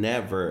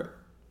never...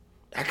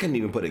 I couldn't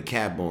even put a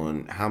cap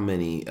on how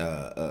many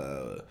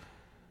times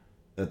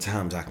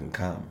I can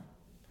come.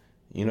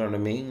 You know what I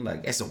mean?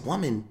 Like, as a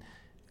woman,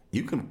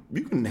 you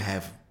can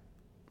have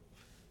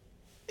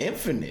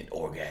infinite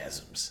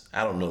orgasms.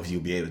 I don't know if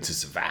you'll be able to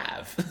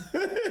survive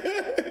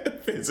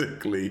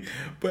physically,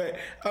 but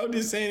I'm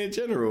just saying in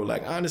general.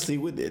 Like, honestly,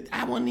 with it,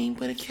 I wouldn't even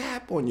put a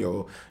cap on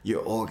your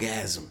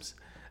orgasms.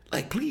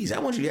 Like, please, I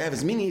want you to have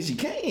as many as you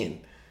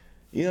can.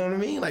 You know what I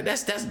mean? Like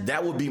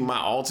that would be my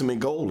ultimate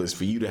goal, is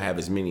for you to have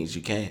as many as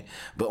you can.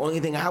 But only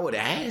thing I would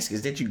ask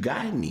is that you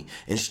guide me,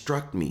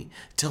 instruct me,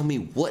 tell me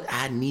what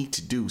I need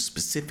to do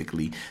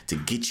specifically to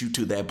get you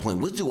to that point.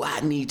 What do I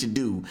need to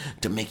do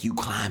to make you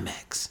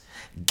climax?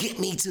 Get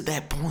me to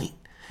that point.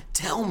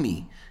 Tell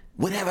me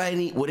whatever I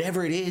need,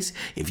 whatever it is.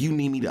 If you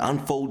need me to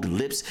unfold the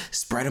lips,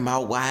 spread them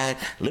out wide,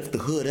 lift the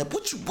hood up,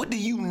 what do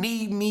you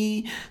need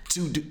me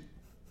to do?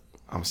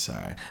 I'm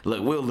sorry.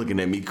 Look, Will looking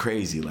at me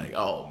crazy like,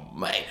 oh,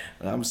 man.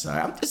 I'm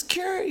sorry. I'm just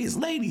curious.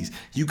 Ladies,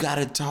 you got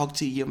to talk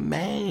to your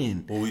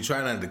man. Well, we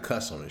try not to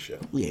cuss on the show.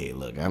 Yeah,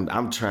 look,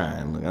 I'm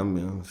trying.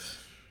 Look,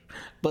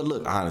 but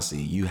look, honestly,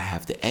 you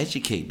have to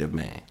educate the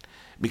man.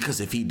 Because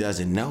if he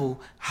doesn't know,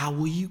 how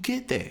will you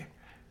get there?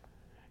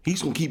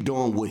 He's going to keep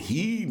doing what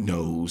he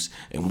knows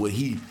and what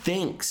he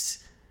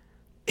thinks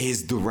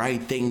is the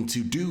right thing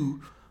to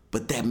do,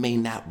 but that may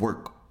not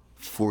work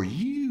for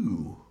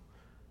you.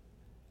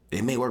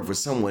 It may work for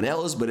someone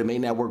else, but it may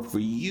not work for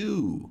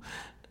you.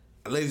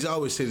 Ladies, I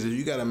always say this: if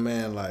you got a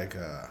man like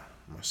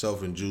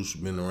myself and Juice,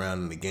 who've been around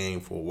in the game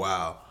for a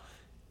while,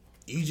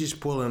 you just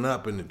pulling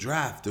up in the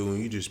drive-thru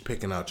and you just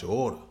picking out your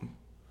order.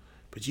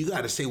 But you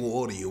got to say what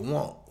order you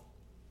want.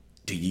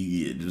 I'm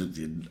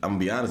going to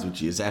be honest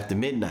with you. It's after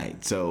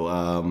midnight.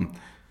 So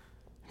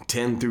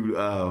 10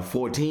 through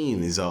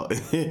 14 is all.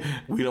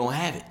 We don't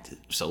have it.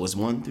 So it's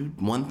 1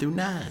 through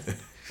 9.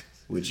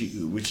 What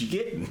you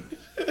getting?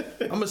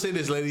 I'm gonna say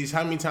this, ladies.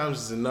 How many times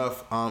is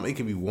enough? It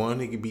could be 1,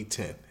 it could be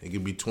 10, it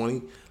could be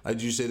 20.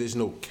 Like you said, there's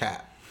no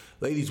cap.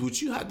 Ladies,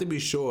 what you have to be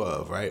sure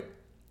of, right?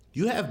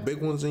 You have big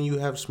ones and you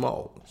have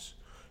small ones.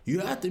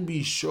 You have to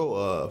be sure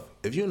of,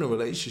 if you're in a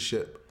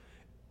relationship,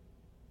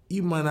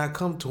 you might not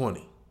come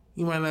 20.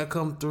 You might not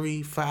come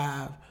 3,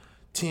 5,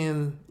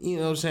 10, you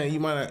know what I'm saying? You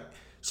might not,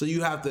 so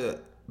you have to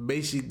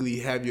basically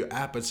have your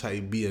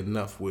appetite be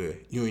enough where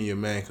you and your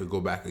man could go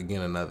back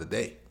again another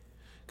day.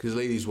 Because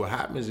ladies, what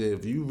happens is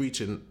if you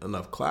reach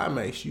enough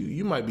climax,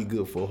 you might be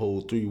good for a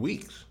whole 3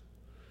 weeks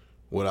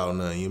without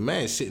none. Your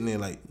man sitting there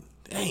like,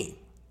 dang,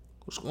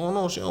 what's going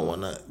on? She don't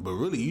want nothing. But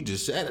really, you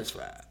just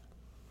satisfied.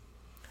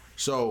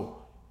 So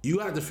you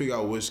have to figure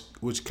out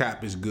which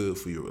cap is good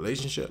for your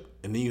relationship,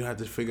 and then you have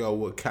to figure out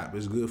what cap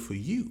is good for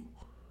you,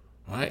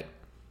 right?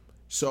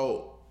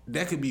 So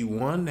that could be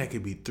 1, that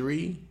could be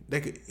 3,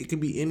 it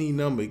could be any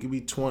number, it could be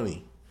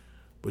 20,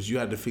 but you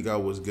have to figure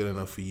out what's good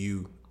enough for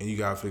you, and you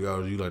gotta figure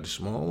out if you like the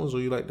small ones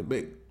or you like the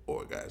big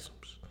orgasms.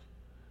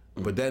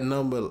 But that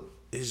number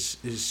is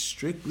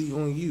strictly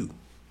on you,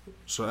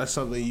 so that's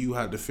something you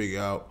have to figure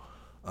out.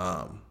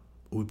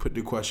 We put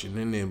the question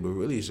in there, but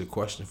really it's a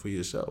question for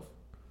yourself.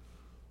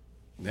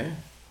 Yeah.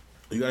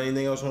 You got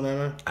anything else on that,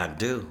 man? I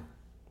do.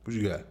 What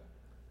you got?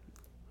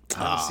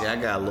 See, I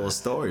got a little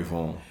story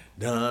for him.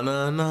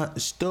 Da-na-na,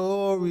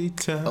 story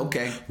time.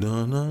 Okay.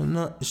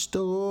 Da-na-na,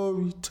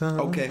 story time.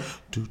 Okay.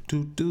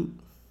 Do.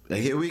 Now,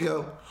 here we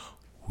go.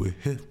 With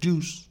his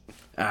juice.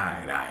 All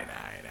right.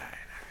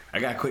 I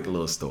got a quick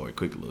little story.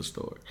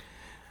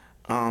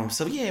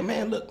 So yeah,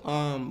 man, look,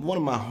 one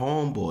of my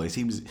homeboys,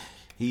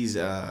 he's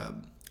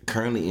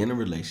currently in a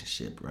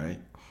relationship, right?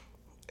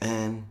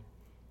 And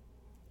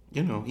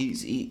you know,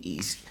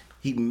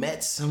 he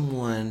met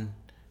someone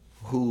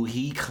who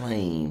he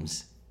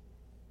claims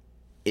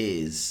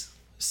is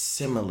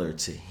similar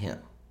to him,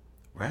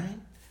 right?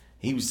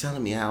 He was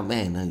telling me how,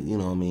 man, you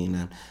know what I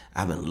mean,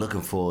 I've been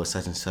looking for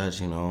such and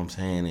such, you know what I'm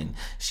saying, and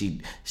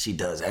she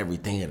does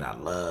everything that I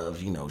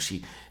love, you know,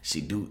 she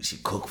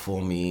cook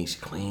for me, she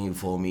clean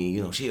for me,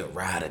 you know, she a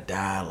ride or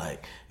die,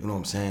 like, you know what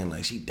I'm saying,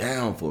 like, she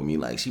down for me,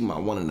 like, she my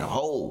one in the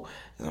hole,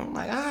 and I'm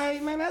like, all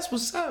right, man, that's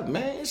what's up,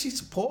 man, she's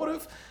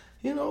supportive,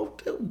 you know,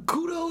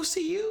 kudos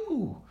to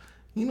you,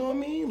 you know what I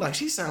mean, like,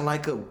 she sound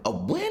like a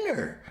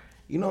winner,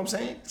 you know what I'm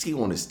saying, she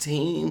on his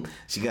team,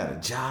 she got a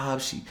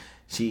job, she,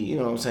 you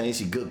know what I'm saying,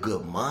 she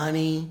good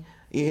money,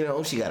 you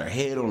know, she got her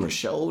head on her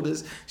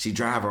shoulders, she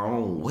drive her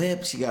own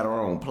whip, she got her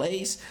own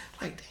place,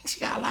 like, dang,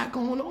 she got a lot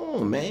going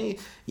on, man,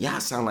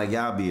 y'all sound like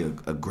y'all be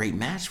a great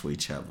match for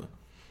each other.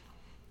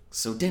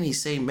 So then he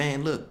say,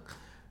 man, look,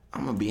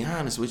 I'm gonna be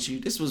honest with you,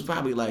 this was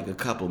probably like a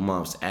couple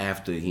months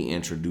after he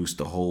introduced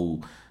the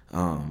whole,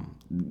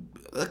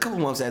 a couple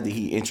months after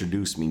he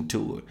introduced me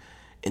to her,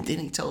 and then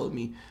he told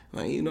me,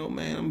 like, you know,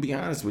 man, I'm gonna be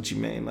honest with you,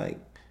 man, like,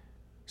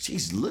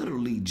 she's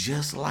literally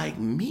just like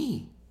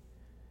me.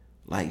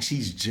 Like,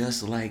 she's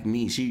just like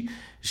me. She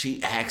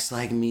acts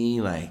like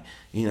me. Like,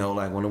 you know,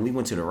 like when we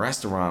went to the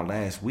restaurant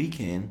last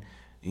weekend,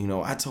 you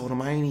know, I told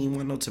him I ain't even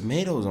want no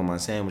tomatoes on my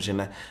sandwich.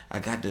 And I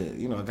got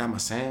my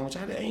sandwich.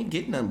 I ain't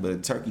getting nothing but a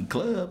turkey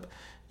club.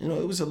 You know,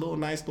 it was a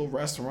nice little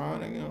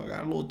restaurant. And, you know, I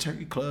got a little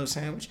turkey club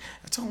sandwich.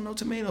 I told him no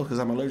tomatoes because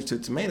I'm allergic to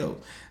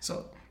tomatoes.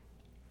 So,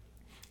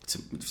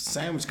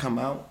 sandwich come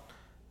out.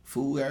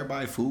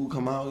 Everybody food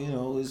come out, you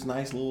know, it's a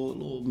nice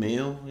little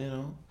meal, you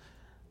know.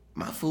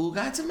 My food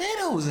got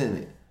tomatoes in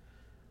it.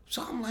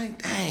 So I'm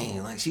like,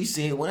 dang, like she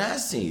said when I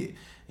see it.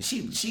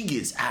 And she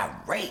gets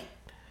irate.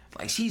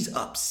 Like she's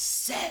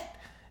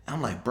upset. And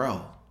I'm like,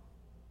 bro,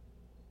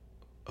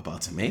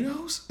 about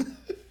tomatoes?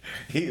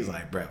 He was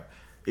like, bro,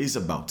 it's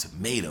about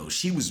tomatoes.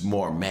 She was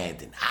more mad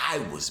than I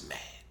was mad.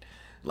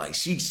 Like,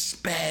 she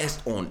spazzed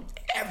on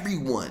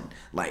everyone,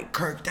 like,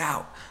 kirked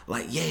out.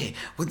 Like, yeah,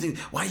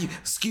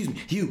 excuse me,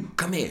 you,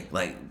 come here.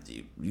 Like,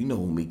 you know,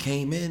 when we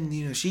came in,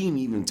 you know, she didn't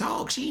even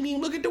talk. She didn't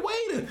even look at the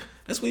waiter.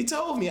 That's what he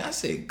told me. I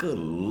said, good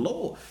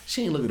Lord,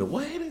 she didn't look at the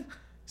waiter? I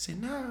said,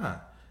 nah,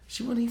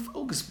 she wasn't even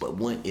focused. But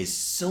as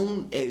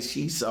soon as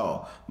she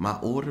saw my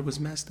order was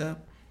messed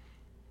up,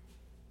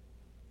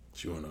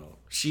 she went off.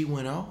 She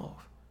went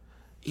off.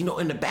 You know,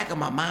 in the back of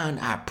my mind,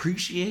 I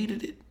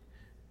appreciated it.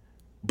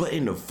 But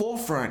in the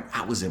forefront,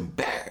 I was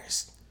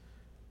embarrassed.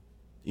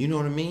 You know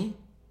what I mean?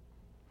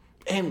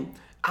 And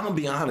I'm going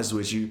to be honest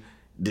with you.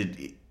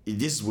 This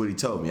is what he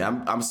told me.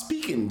 I'm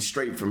speaking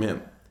straight from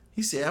him.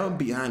 He said, I'm going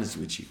to be honest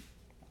with you.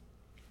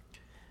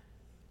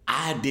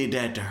 I did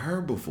that to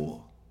her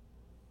before.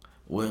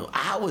 Well,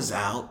 I was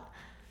out.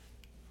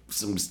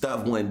 Some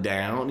stuff went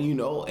down, you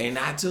know, and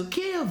I took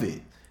care of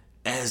it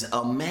as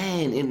a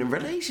man in the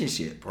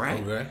relationship,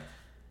 right? Okay.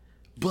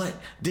 But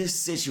this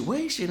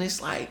situation,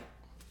 it's like,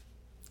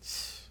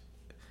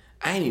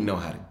 I didn't even know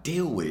how to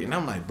deal with it. And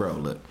I'm like, bro,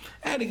 look,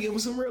 I had to give him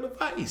some real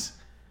advice.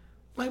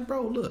 I'm like,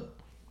 bro, look,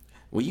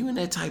 when you in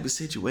that type of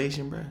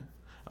situation, bro, I'm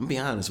gonna be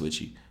honest with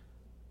you.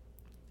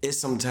 It's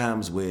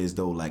sometimes where as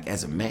though, like,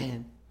 as a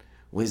man,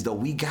 where as though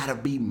we gotta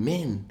be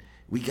men.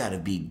 We gotta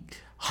be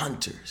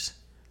hunters.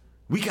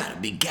 We gotta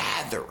be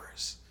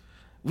gatherers.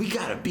 We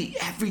gotta be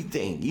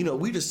everything. You know,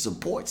 we the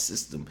support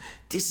system.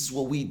 This is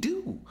what we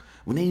do.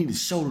 When they need a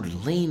shoulder to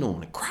lean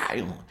on and cry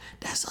on,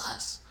 that's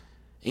us.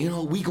 You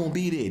know, we gonna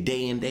be there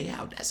day in, day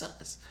out. That's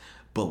us.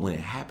 But when it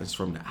happens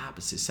from the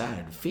opposite side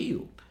of the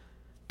field,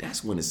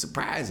 that's when it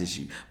surprises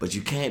you. But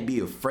you can't be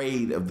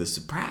afraid of the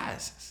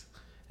surprises.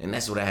 And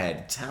that's what I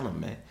had to tell him,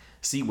 man.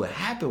 See, what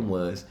happened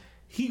was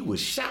he was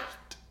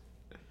shocked.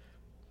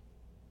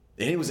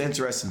 And it was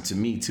interesting to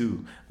me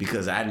too,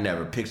 because I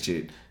never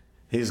pictured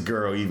his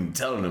girl even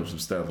telling him some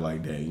stuff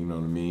like that, you know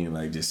what I mean?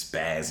 Like just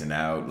spazzing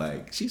out,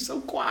 like she's so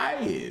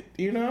quiet,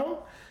 you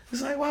know?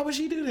 It's like, why would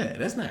she do that?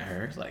 That's not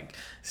her. It's like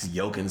she's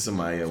yoking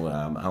somebody.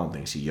 Well, I don't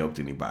think she yoked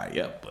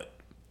anybody up, but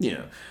you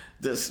know,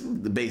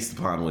 just based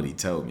upon what he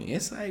told me,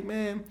 it's like,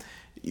 man,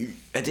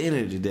 at the end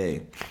of the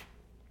day,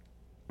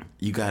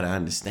 you gotta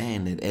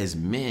understand that as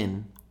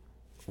men,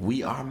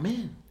 we are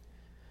men,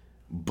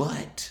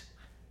 but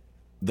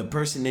the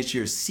person that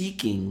you're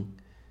seeking,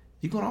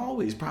 you're gonna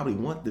always probably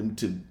want them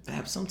to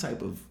have some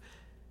type of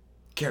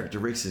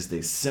characteristics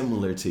that's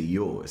similar to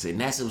yours,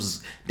 and that's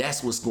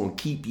what's gonna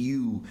keep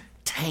you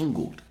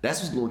tangled.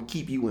 That's what's gonna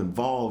keep you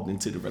involved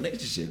into the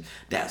relationship.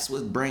 That's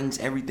what brings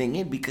everything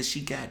in, because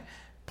she got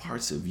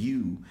parts of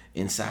you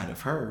inside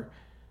of her,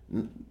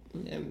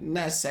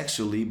 not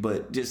sexually,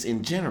 but just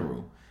in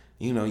general.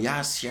 You know,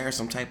 y'all share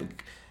some type of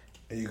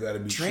And you gotta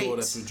be traits, sure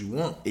that's what you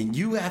want. and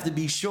you have to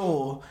be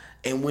sure.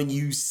 And when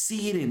you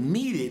see it and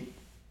need it,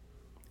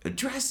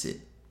 address it.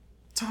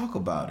 Talk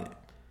about it.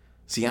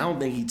 See, I don't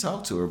think he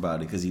talked to her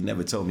about it, because he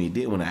never told me he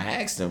did. When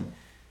I asked him,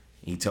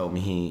 he told me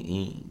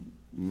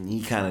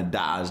he kind of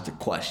dodged the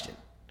question.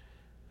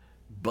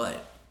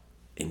 But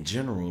in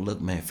general, look,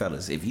 man,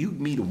 fellas, if you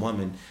meet a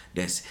woman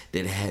that's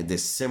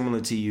similar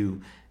to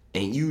you,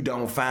 and you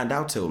don't find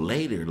out till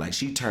later, like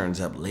she turns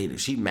up later,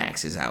 she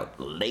maxes out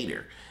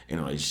later in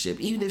a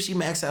relationship, even if she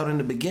maxed out in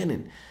the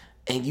beginning,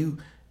 and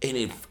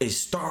it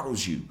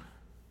startles you,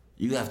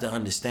 you have to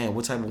understand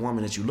what type of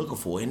woman that you're looking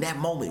for. In that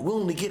moment, we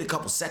only get a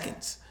couple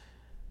seconds.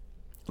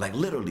 Like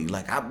literally,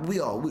 like a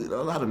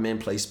lot of men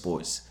play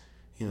sports.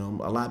 You know,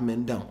 a lot of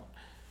men don't,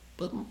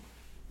 but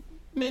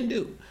men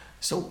do.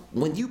 So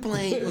when you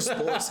playing your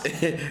sports,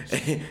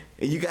 and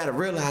you gotta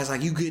realize,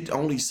 like, you get a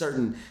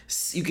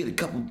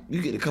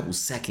couple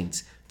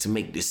seconds to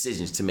make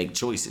decisions, to make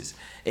choices,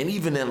 and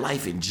even in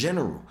life in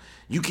general,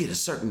 you get a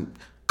certain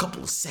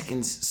couple of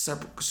seconds,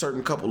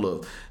 certain couple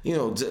of, you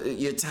know,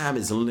 your time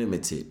is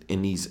limited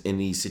in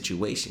these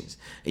situations,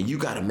 and you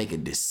gotta make a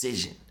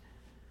decision.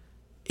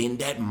 In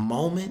that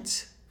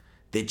moment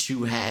that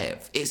you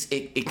have,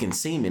 it can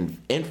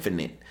seem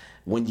infinite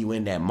when you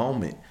in that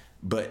moment,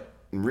 but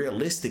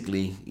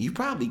realistically, you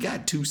probably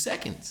got 2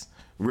 seconds,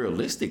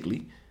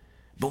 realistically.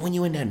 But when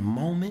you're in that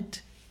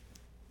moment,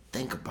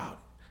 think about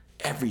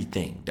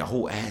everything, the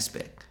whole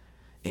aspect,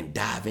 and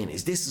dive in.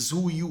 If this is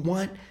who you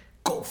want,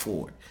 go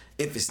for it.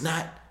 If it's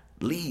not,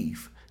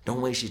 leave.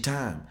 Don't waste your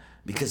time.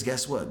 Because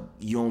guess what?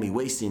 You're only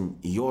wasting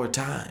your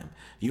time.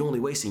 You're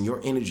only wasting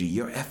your energy,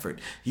 your effort.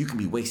 You can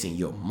be wasting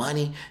your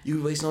money. You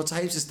can be wasting all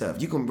types of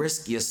stuff. You can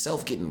risk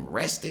yourself getting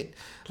arrested,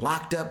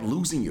 locked up,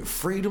 losing your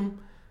freedom.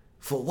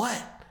 For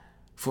what?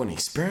 For an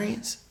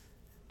experience?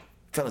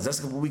 Fellas,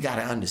 that's what we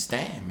gotta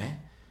understand, man.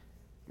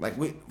 Like,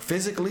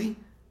 physically,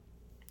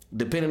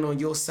 depending on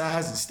your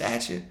size and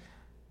stature,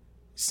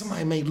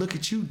 somebody may look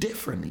at you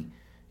differently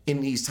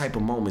in these type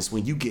of moments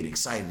when you get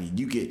excited.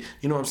 You get,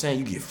 you know what I'm saying?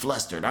 You get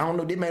flustered. I don't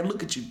know, they may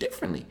look at you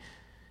differently.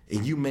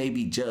 And you may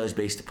be judged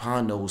based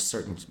upon those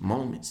certain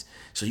moments.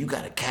 So you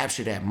gotta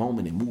capture that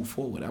moment and move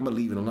forward. I'm gonna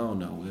leave it alone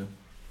now, Will.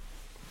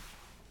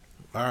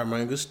 All right,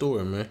 man. Good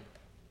story, man.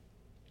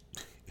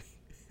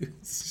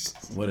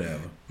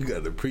 Whatever. You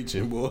got the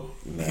preaching, boy.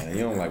 Nah, you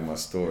don't like my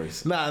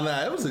stories.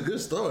 Nah, it was a good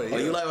story. Oh,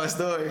 you like my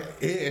story?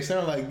 Yeah, it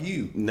sounded like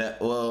you. Nah,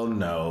 well,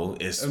 no.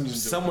 It's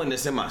someone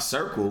that's in my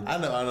circle. I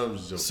know, I'm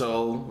just joking.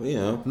 So, you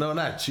know. No,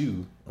 not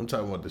you. I'm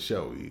talking about the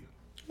show. You.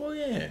 Well,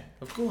 yeah,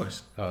 of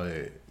course. Oh,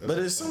 yeah. But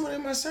it's someone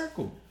in my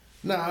circle.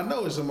 Nah, I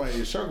know it's somebody in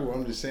your circle.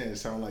 I'm just saying it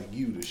sounds like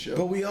you, the show.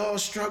 But we all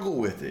struggle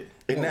with it.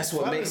 And Well, that's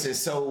what makes it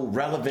so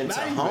relevant to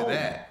home.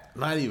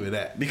 Not even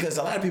that. Because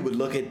a lot of people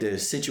look at the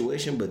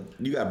situation, but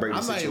you got to break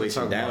the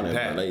situation down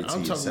and relate to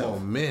I'm yourself. talking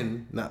about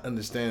men not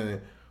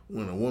understanding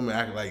when a woman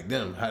act like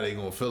them, how they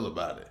gonna feel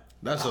about it.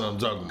 That's what I'm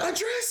talking about.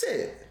 Address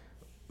it.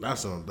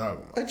 That's what I'm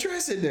talking about.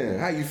 Address it then.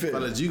 How you feel?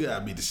 Fellas, you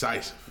gotta be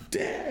decisive.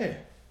 Yeah.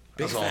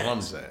 That's all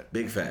I'm saying.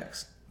 Big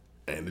facts.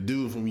 And the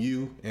dude from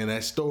you and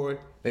that story,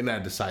 they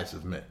not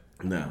decisive men.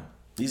 No.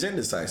 He's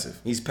indecisive.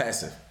 He's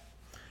passive.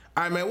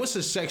 All right, man, what's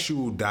a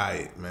sexual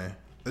diet, man?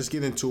 Let's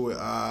get into it.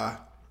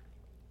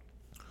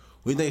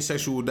 What do you think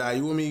sexual diet?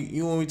 You want me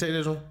to take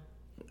this one?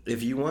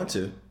 If you want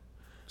to.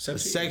 A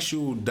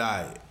sexual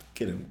diet.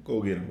 Get him.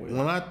 Go get him.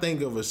 When I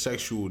think of a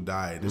sexual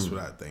diet, this is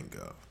what I think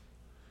of.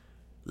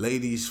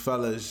 Ladies,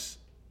 fellas,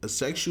 a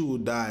sexual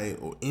diet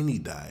or any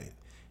diet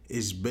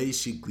is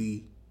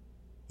basically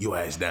your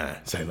ass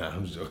dying. Say, nah,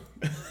 I'm just joking.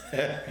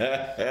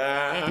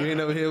 You ain't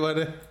never hear about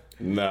that?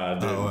 Nah,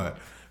 dude. Oh, right.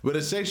 But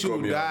a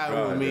sexual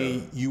diet would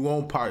mean you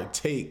won't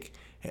partake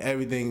in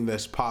everything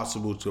that's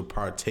possible to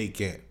partake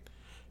in.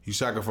 You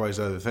sacrifice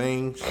other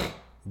things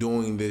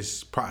during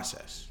this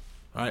process,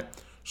 right?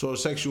 So a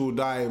sexual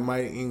diet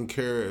might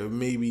incur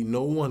maybe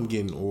no one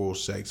getting oral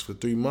sex for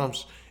 3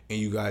 months in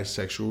you guys'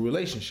 sexual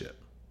relationship.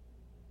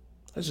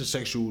 That's a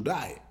sexual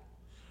diet.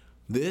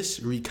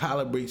 This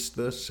recalibrates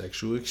the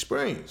sexual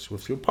experience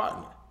with your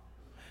partner.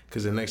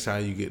 Because the next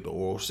time you get the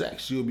oral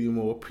sex, you'll be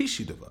more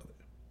appreciative of it.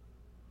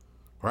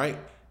 Right?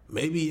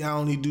 Maybe I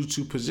only do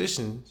 2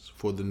 positions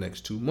for the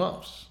next 2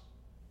 months.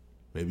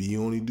 Maybe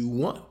you only do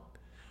 1.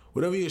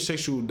 Whatever your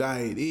sexual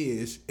diet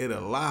is, it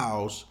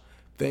allows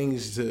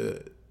things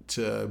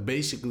to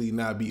basically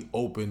not be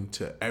open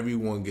to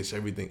everyone gets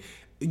everything.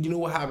 You know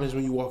what happens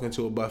when you walk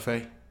into a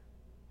buffet?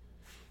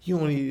 You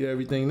only eat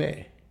everything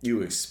there.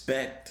 You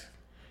expect.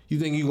 You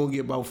think you're going to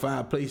get about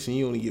 5 plates and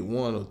you only get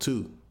 1 or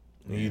 2.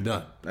 And you're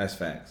done. That's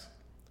facts.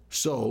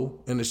 So,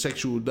 in the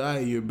sexual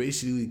diet, you're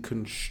basically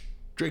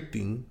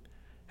constricting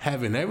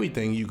having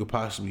everything you could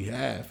possibly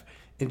have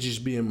and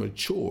just being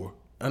mature.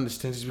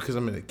 Understand, just because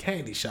I'm in a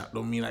candy shop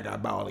don't mean I got to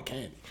buy all the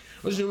candy.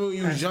 What you remember when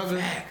you was younger?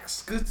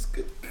 Facts. Good.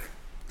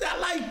 I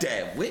like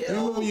that, Will. You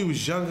remember when you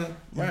was younger?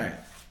 Right.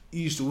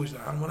 You used to wish,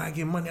 when I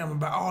get money, I'm going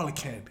to buy all the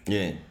candy.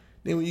 Yeah.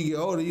 Then when you get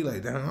older, you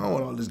like, damn, I don't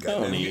want all this I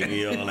don't goddamn even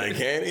eat all that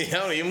candy. I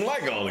don't even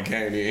like all the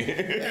candy.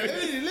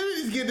 let me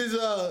just get this,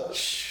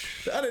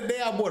 the other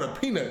day I bought a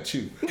peanut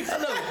chew. I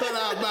never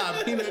thought I'd buy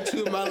a peanut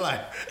chew in my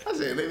life. I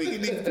said, let me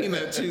get these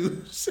peanut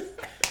chews.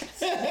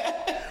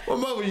 My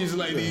mother used to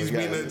like these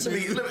peanut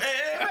chews. Matter of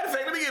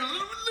fact, let me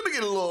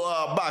get a little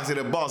box of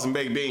the Boston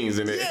baked beans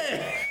in it.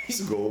 Yeah.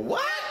 You go,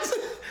 what?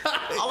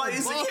 All I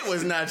used to get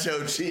was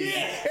nacho cheese.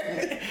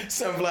 Yeah.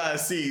 Sunflower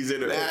seeds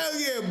in it. Hell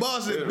yeah,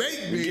 Boston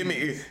baked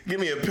beans. Give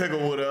me a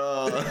pickle with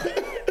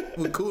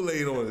with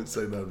Kool-Aid on it.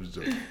 Say no, I'm just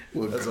joking.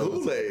 With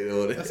Kool-Aid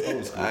on it. That's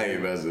old school. I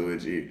ain't messing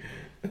with you.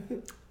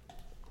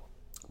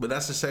 But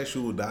that's a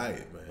sexual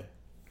diet, man.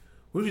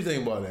 What do you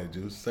think about that,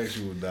 Juice?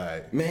 Sexual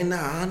diet. Man,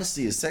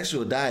 honestly, a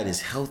sexual diet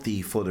is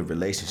healthy for the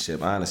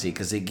relationship, honestly,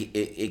 because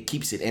it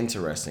keeps it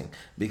interesting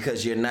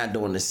because you're not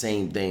doing the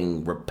same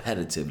thing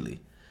repetitively.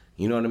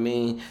 You know what I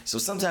mean? So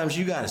sometimes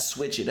you got to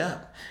switch it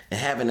up, and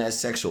having that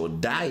sexual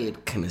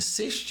diet can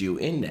assist you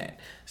in that.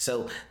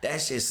 So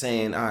that's just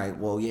saying, all right,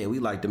 well, yeah, we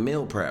like the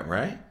meal prep,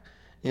 right?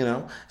 You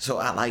know, so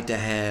I like to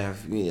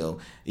have, can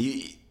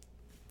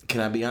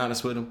I be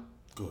honest with him?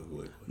 Go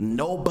ahead.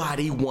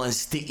 Nobody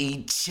wants to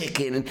eat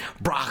chicken,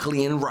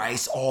 broccoli, and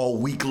rice all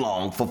week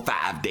long for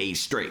 5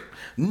 days straight.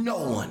 No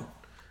one.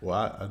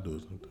 Well, I do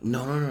something.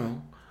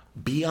 No.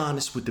 Be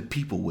honest with the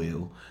people,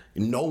 Will.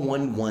 No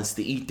one wants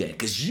to eat that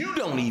because you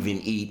don't even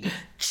eat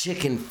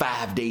chicken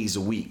 5 days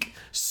a week.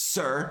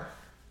 Sir,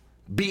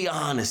 be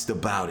honest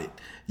about it.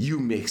 You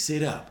mix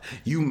it up.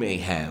 You may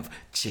have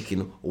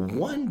chicken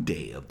 1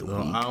 day of the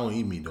week. I don't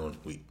eat meat during the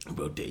week.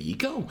 Well, there you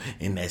go.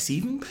 And that's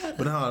even better.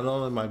 But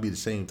no, it might be the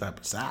same type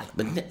of salad.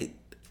 But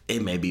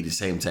it may be the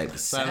same type of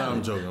salad.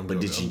 I'm joking.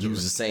 But did you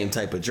use the same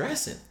type of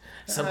dressing?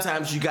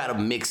 Sometimes you gotta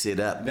mix it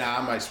up. Nah,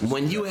 I might switch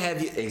when you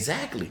have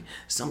exactly.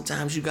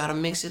 Sometimes you gotta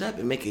mix it up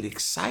and make it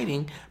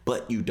exciting,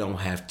 but you don't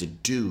have to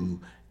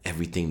do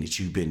everything that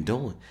you've been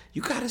doing.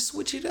 You gotta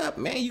switch it up,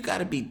 man. You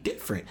gotta be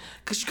different,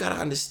 cause you gotta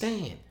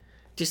understand.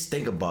 Just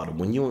think about it.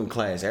 When you're in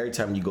class, every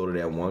time you go to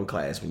that one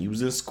class, when you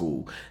was in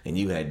school, and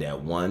you had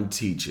that one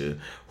teacher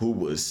who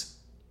was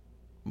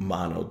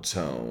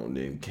monotone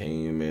and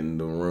came in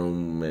the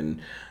room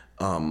and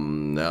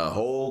the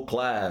whole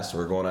class,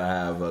 we're gonna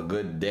have a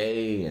good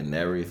day and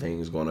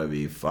everything's gonna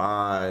be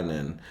fine,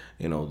 and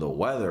the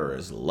weather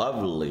is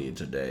lovely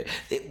today.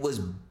 It was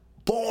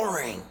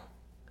boring.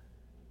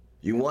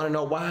 You want to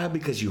know why?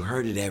 Because you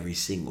heard it every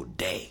single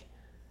day.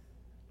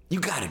 You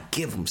gotta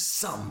give them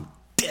something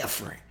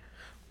different.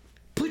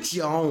 Put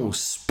your own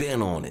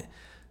spin on it.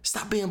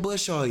 Stop being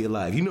Bush all your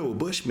life. You know what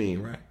Bush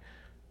mean, right?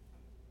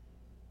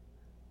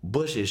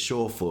 Bush is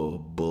short for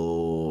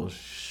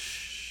bullshit.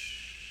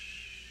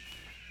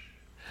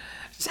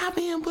 Stop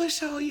being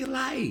Bush all your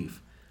life.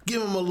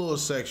 Give him a little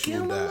sexual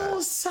diet. Give him a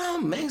little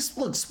something, man.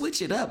 Look,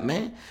 switch it up,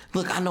 man.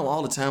 Look, I know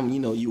all the time,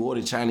 you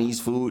order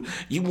Chinese food,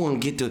 you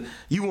want to get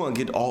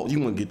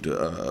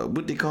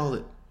what they call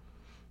it?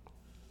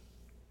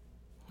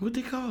 What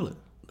they call it?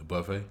 The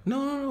buffet?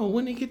 No.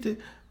 When they get the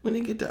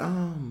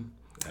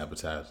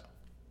appetizer.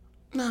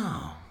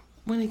 No.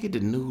 When they get the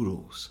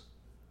noodles.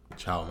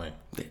 Chow mein.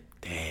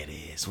 That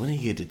is. When they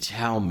get the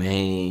chow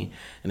mein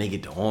and they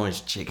get the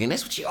orange chicken,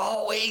 that's what you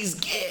always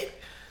get.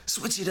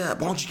 Switch it up.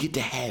 Why don't you get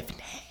the half and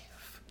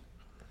half?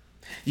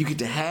 You get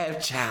to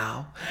have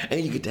chow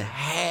and you get to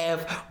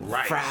have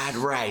fried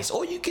rice.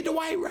 Or you get the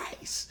white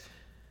rice.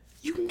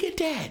 You can get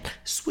that.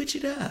 Switch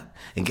it up.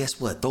 And guess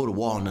what? Throw the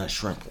walnut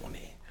shrimp on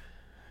there.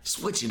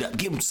 Switch it up.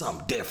 Give them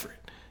something different.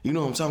 You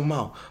know what I'm talking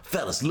about?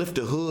 Fellas, lift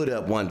the hood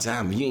up one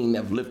time. If you ain't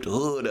never lift the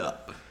hood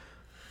up.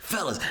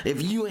 Fellas,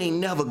 if you ain't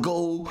never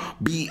go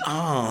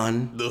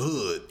beyond the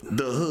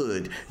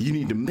hood, you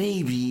need to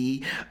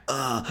maybe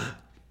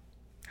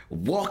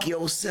walk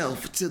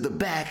yourself to the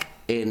back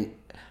and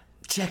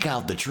check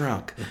out the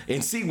trunk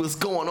and see what's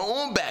going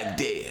on back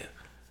there.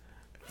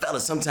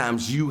 Fellas,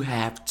 sometimes you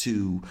have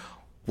to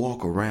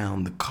walk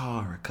around the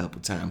car a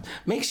couple times.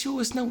 Make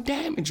sure it's no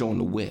damage on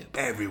the whip.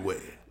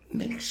 Everywhere.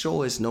 Make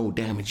sure it's no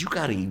damage. You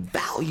gotta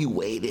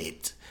evaluate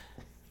it.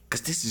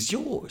 Cause this is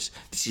yours.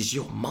 This is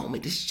your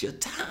moment. This is your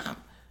time.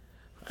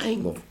 Hey,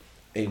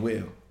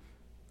 Will,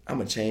 I'm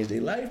gonna change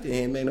their life. They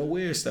ain't make no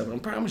weird stuff. I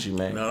promise you,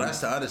 man. No,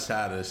 that's the other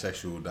side of the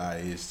sexual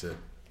diet is to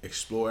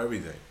explore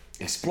everything.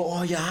 Explore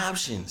all your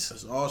options.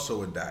 That's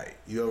also a diet.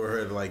 You ever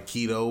heard of like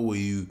keto where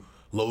you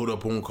load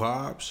up on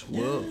carbs?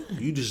 Well,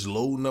 you just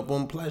loading up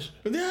on pleasure.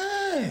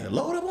 Yeah,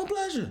 load up on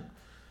pleasure.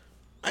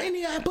 I ain't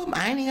even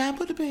gotta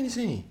put the penis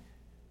in.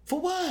 For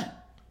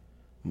what?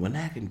 When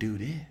I can do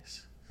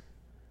this.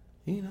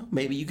 You know,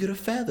 maybe you get a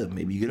feather,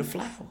 maybe you get a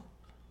flower.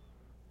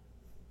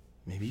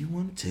 Maybe you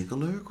want to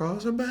tickle her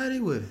across her body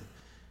with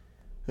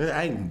it.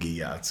 I ain't gonna give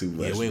y'all too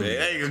much, man.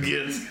 I ain't gonna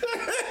give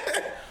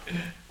it.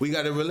 We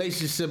got a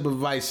relationship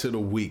advice of the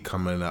week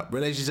coming up.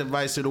 Relationship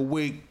advice of the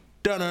week.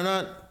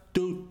 Dun-dun-dun.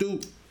 Do.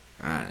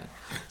 Alright.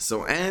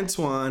 So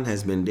Antoine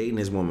has been dating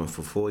his woman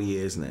for 4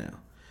 years now.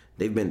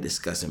 They've been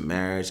discussing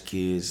marriage,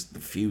 kids, the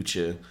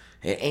future,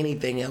 and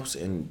anything else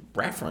in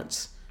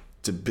reference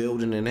to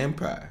building an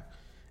empire.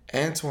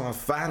 Antoine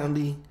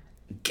finally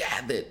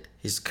gathered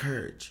his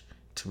courage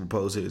to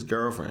propose to his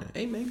girlfriend.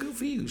 Hey man, good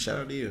for you. Shout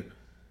out to you.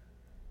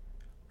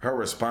 Her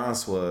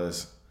response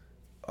was,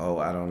 "Oh,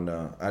 I don't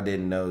know. I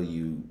didn't know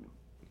you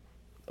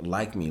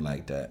like me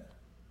like that."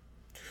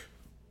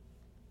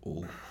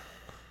 Ooh.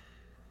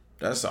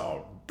 That's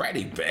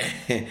already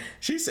bad.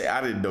 She said,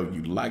 "I didn't know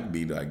you liked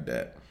me like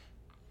that."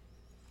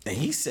 And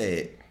he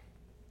said,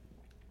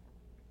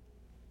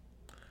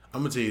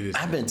 I'm gonna tell you this.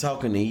 "I've been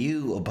talking to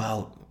you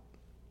about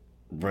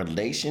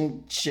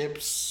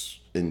relationships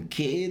and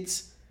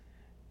kids,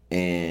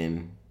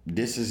 and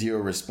this is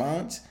your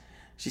response?"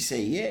 She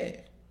said,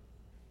 "Yeah.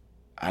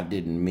 I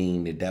didn't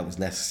mean that was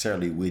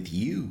necessarily with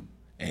you."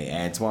 Hey,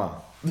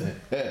 Antoine.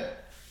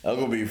 I'm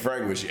gonna be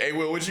frank with you. Hey,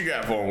 Will, what you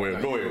got for him,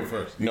 Will? Go ahead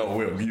first. No,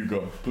 Will, you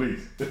go,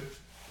 please.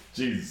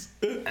 Jesus.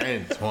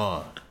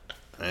 Antoine.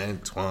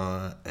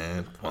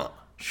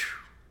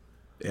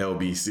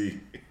 LBC.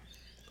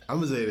 I'm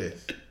gonna say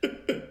this.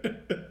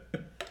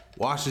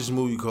 Watch this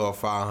movie called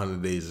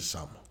 500 Days of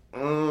Summer.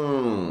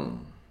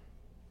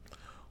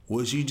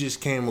 What you just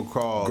came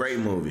across Great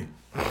movie.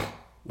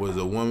 was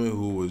a woman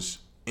who was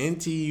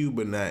into you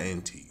but not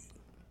into you.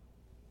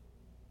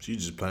 She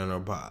just playing her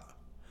part.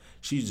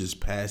 She's just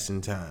passing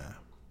time.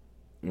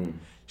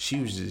 She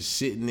was just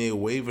sitting there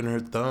waving her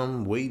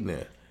thumb, waiting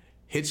to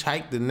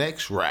hitchhike the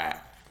next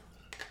ride.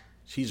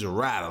 She's a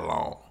ride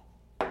along.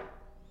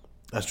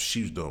 That's what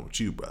she was doing with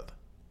you, brother.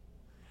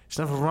 There's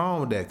nothing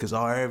wrong with that, because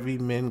every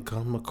man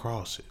come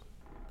across it.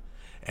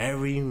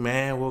 Every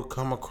man will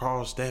come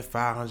across that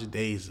 500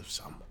 days of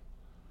summer.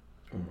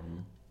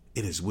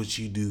 It is what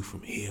you do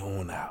from here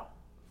on out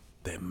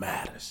that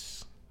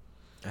matters.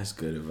 That's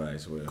good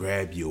advice, Will.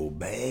 Grab your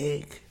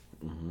bag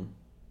and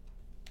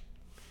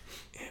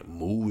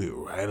move it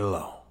right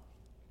along.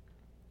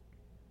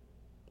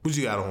 What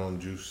you got on,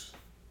 Juice?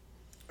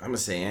 I'm gonna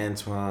say,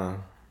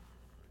 Antoine,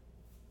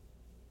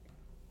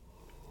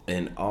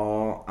 in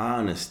all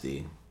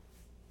honesty,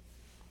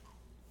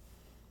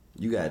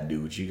 you gotta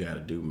do what you gotta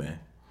do, man.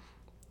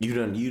 You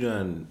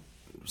done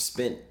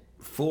spent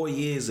 4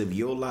 years of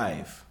your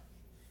life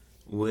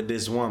with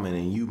this woman,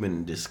 and you've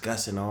been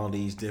discussing all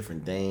these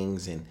different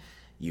things, and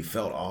you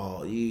felt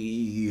all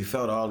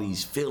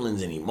these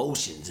feelings and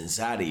emotions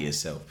inside of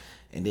yourself,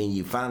 and then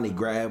you finally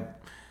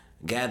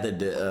gathered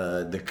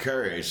the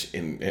courage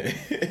and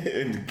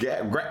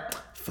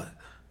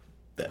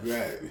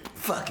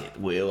fuck it,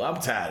 Will.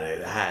 I'm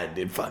tired of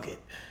hiding it. Fuck it.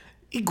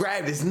 He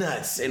grabbed his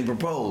nuts and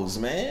proposed,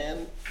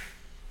 man.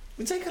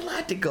 It take a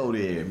lot to go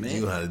there, man.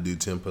 You know how to do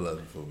 10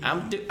 pull-ups for me.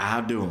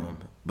 I'll do them,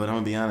 but I'm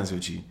gonna be honest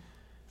with you.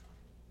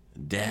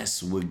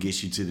 That's what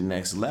gets you to the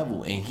next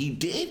level, and he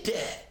did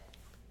that.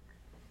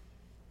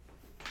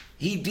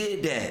 He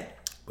did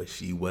that. But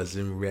she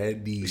wasn't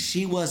ready.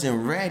 She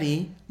wasn't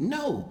ready.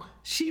 No,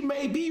 she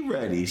may be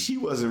ready. She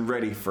wasn't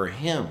ready for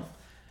him.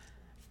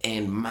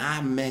 And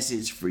my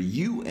message for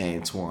you,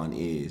 Antoine,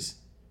 is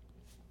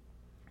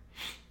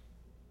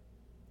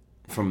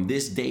from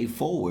this day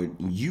forward,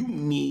 you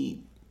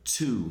need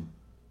to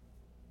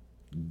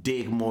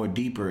dig more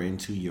deeper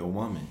into your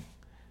woman.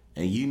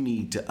 And you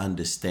need to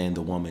understand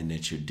the woman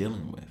that you're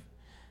dealing with.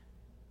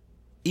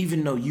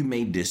 Even though you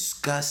may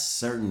discuss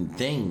certain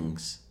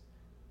things,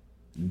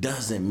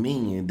 doesn't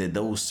mean that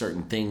those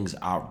certain things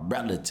are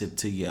relative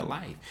to your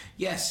life.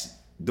 Yes,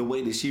 the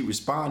way that she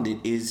responded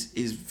is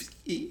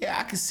yeah,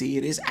 I can see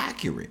it is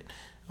accurate.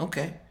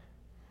 Okay.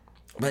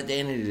 But at the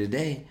end of the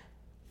day,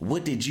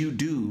 what did you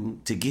do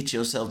to get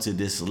yourself to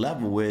this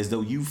level where as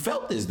though you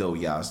felt as though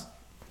y'all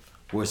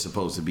were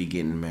supposed to be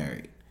getting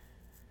married?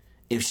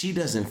 If she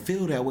doesn't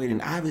feel that way,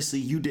 then obviously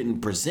you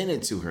didn't present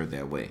it to her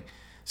that way.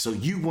 So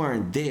you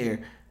weren't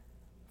there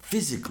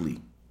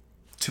physically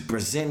to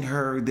present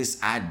her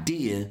this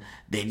idea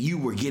that you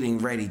were getting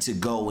ready to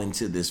go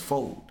into this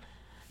fold.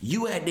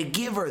 You had to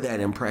give her that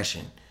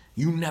impression.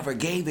 You never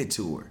gave it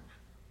to her.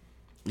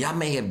 Y'all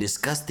may have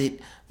discussed it,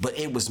 but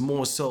it was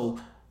more so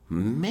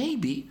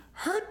maybe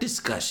her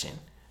discussion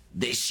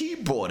that she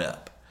brought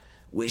up,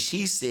 where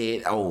she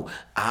said, "Oh,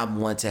 I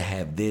want to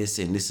have this,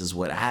 and this is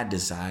what I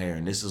desire,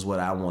 and this is what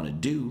I want to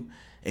do."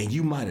 And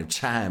you might have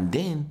chimed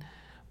in,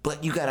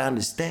 But you gotta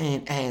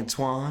understand,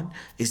 Antoine,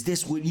 is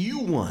this what you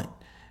want?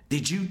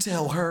 Did you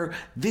tell her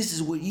this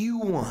is what you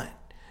want?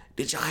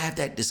 Did y'all have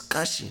that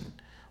discussion?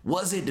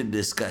 Was it a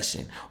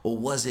discussion or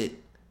was it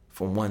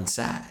from one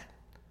side?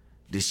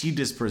 Did she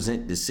just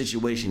present the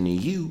situation to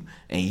you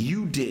and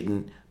you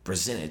didn't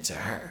present it to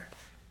her?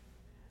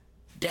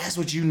 That's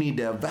what you need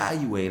to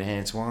evaluate,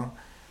 Antoine.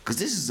 Because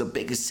this is a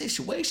bigger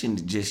situation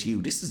than just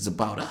you. This is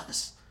about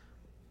us.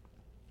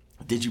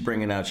 Did you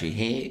bring it out your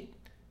head?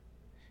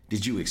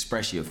 Did you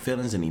express your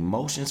feelings and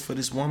emotions for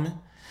this woman?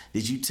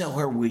 Did you tell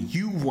her where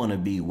you want to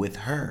be with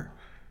her?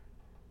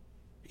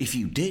 If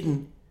you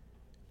didn't,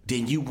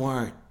 then you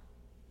weren't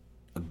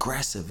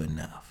aggressive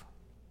enough.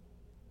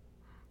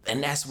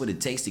 And that's what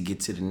it takes to get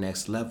to the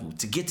next level.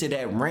 To get to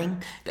that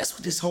ring, that's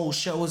what this whole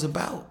show is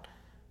about.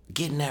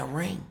 Getting that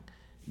ring.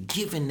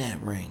 Giving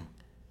that ring.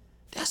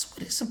 That's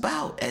what it's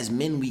about. As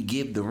men, we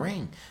give the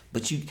ring.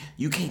 But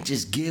you can't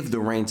just give the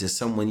ring to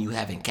someone you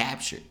haven't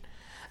captured.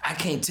 I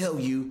can't tell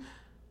you,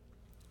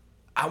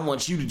 I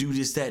want you to do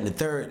this, that, and the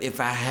third if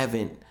I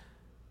haven't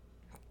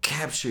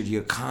captured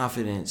your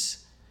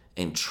confidence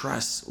and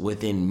trust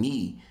within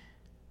me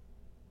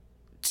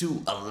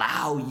to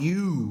allow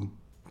you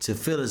to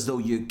feel as though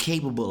you're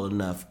capable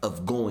enough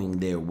of going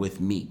there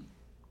with me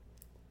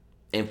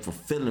and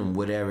fulfilling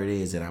whatever it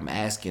is that I'm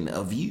asking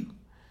of you.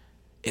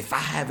 If I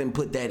haven't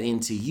put that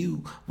into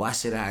you, why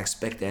should I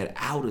expect that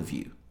out of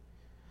you?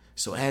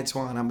 So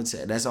Antoine,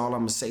 that's all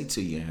I'm gonna say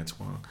to you,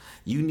 Antoine.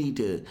 You need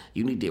to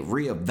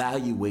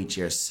reevaluate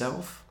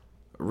yourself,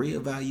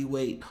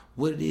 reevaluate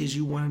what it is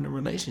you want in a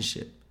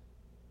relationship,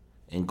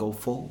 and go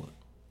forward.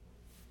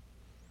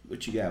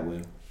 What you got,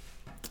 Will?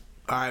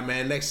 All right,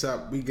 man. Next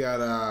up, we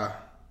got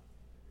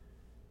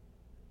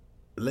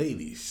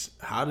ladies.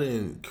 How to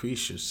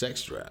increase your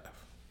sex drive.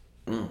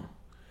 All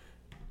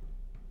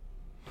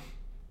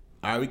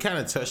right, we kind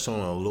of touched on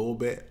it a little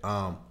bit.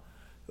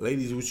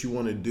 Ladies, what you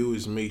want to do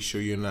is make sure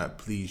you're not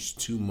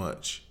pleased too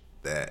much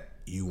that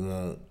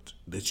you'll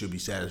be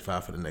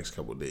satisfied for the next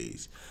couple of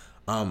days.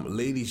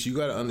 Ladies, you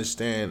got to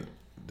understand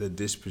the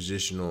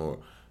disposition or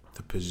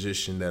the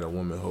position that a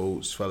woman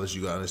holds. Fellas,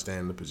 you got to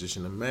understand the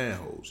position a man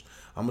holds.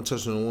 I'm going to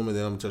touch on the woman,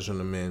 then I'm going to touch on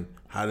the men.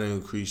 How to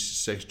increase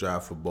sex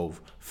drive for both.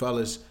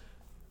 Fellas,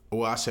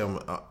 well, I say,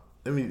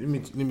 let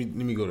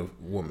me go to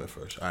woman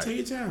first. All right.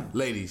 Take your time.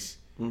 Ladies,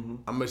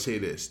 I'm going to say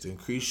this. To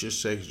increase your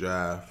sex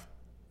drive,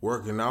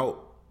 working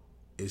out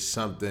is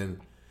something,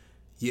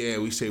 yeah,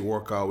 we say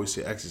workout, we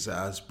say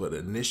exercise, but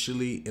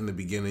initially, in the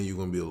beginning, you're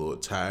going to be a little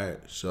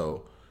tired,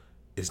 so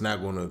it's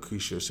not going to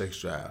increase your sex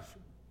drive.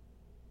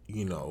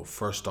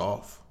 First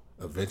off,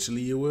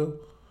 eventually you will,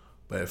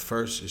 but at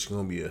first, it's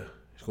going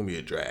to be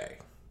a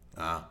drag.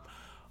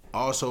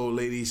 Also,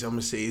 ladies, I'm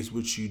going to say it's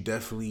what you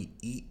definitely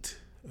eat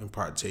and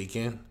partake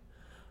in.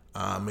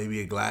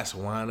 Maybe a glass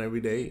of wine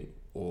every day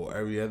or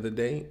every other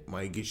day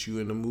might get you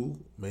in the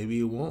mood. Maybe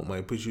it won't,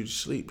 might put you to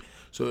sleep.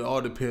 So it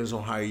all depends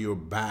on how your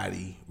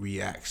body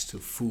reacts to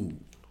food,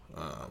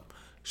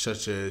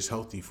 such as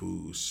healthy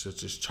foods,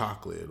 such as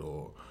chocolate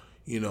or,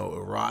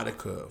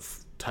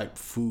 erotica type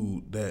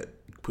food that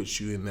puts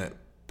you in that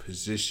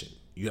position.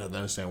 You have to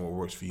understand what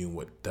works for you and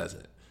what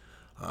doesn't.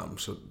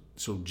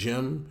 So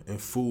gym and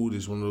food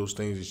is one of those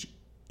things that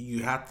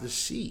you have to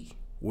see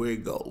where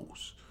it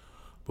goes.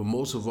 But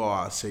most of all,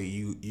 I say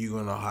you're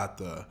going to have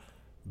to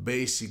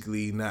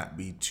basically not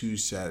be too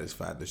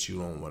satisfied that you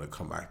don't want to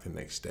come back the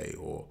next day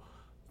or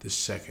the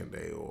second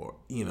day or,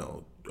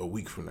 a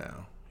week from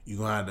now. You're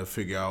going to have to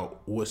figure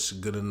out what's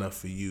good enough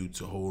for you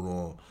to hold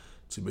on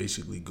to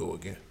basically go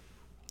again.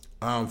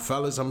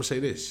 Fellas, I'm going to say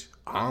this.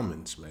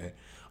 Almonds, man.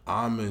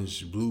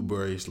 Almonds,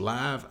 blueberries,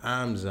 live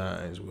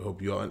enzymes will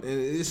help you out. And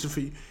this is for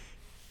you.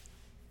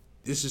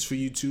 This is for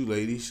you too,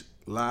 ladies.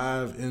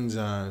 Live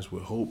enzymes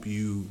will help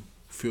you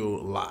feel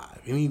alive.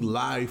 Any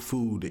live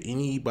food that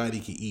anybody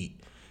can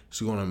eat is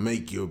going to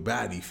make your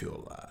body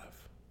feel alive.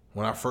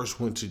 When I first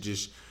went to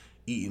just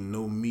eating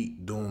no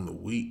meat during the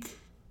week,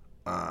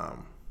 my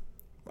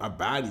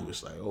body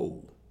was like,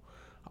 oh.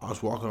 I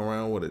was walking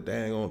around with a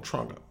dang on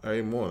trunk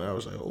every morning. I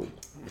was like, oh.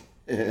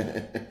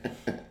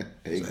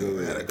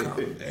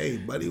 Hey,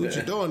 buddy, what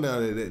you doing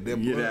down there?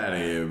 That Get out of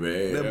here,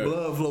 man. That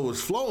blood flow was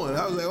flowing.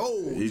 I was like,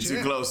 oh. You're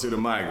too close to the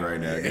mic right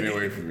now. Get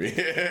away from me.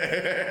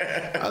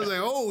 I was like,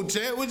 oh,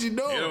 Chad, what you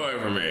doing? Get away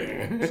from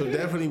me. So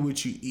definitely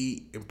what you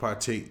eat and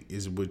partake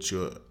is what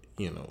your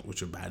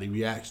body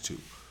reacts to.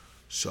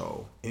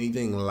 So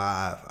anything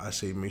live, I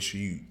say make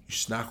sure you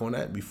snack on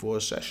that before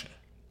a session.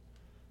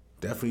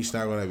 Definitely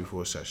snack on that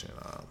before a session.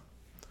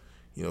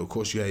 Of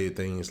course, you have your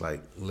things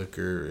like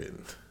liquor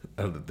and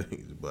other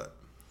things, but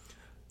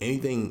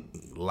anything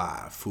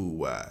live,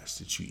 food-wise,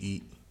 that you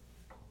eat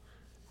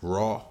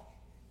raw,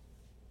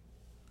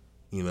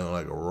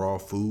 like a raw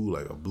food,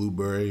 like a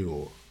blueberry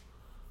or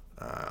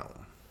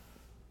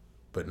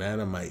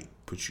banana might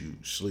put you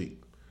to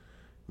sleep.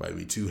 Might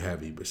be too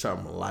heavy, but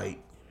something light,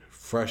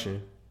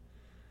 freshen,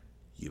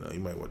 you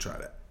might want to try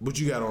that. What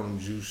you got on them,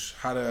 Juice?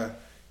 How to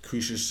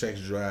increase your sex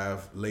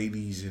drive,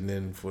 ladies, and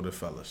then for the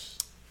fellas?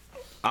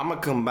 I'm going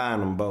to combine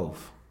them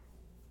both.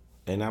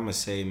 And I'm going to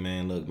say,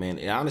 man, look, man,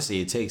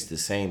 honestly, it takes the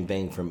same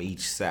thing from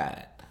each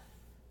side.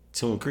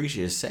 To increase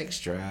your sex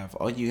drive,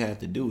 all you have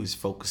to do is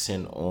focus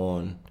in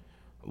on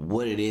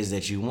what it is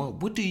that you want.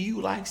 What do you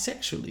like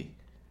sexually?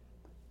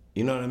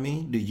 You know what I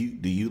mean? Do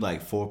you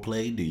like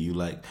foreplay? Do you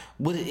like,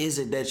 what is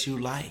it that you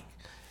like?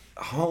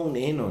 Hone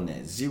in on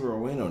that,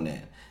 zero in on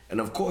that. And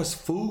of course,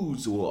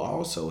 foods will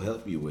also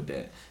help you with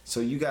that. So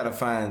you got to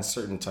find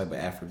certain type of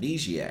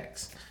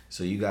aphrodisiacs.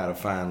 So you got to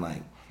find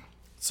like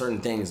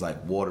certain things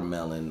like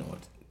watermelon or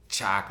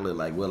chocolate,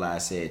 like Will I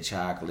said,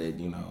 chocolate,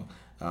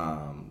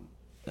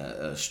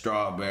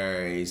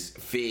 strawberries,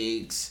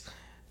 figs,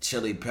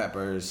 chili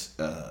peppers,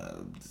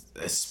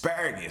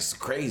 asparagus,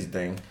 crazy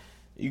thing.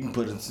 You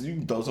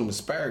can throw some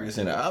asparagus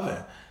in the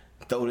oven.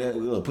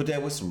 Put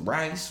that with some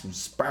rice, some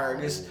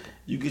asparagus.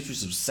 You get you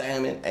some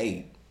salmon.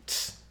 Hey,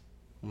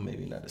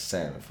 maybe not the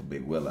salmon for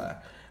Big Will I,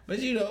 but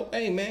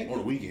hey man, On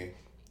the weekend.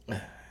 All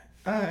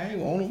right,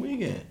 on the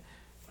weekend.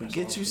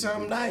 Get you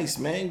something nice,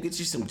 man. Get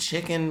you some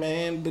chicken,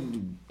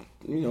 man.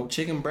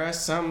 Chicken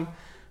breast, something.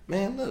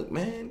 Man, look,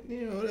 man.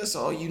 That's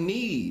all you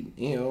need.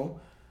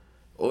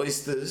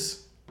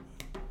 Oysters.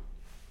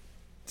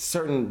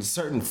 Certain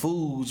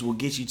foods will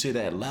get you to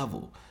that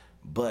level,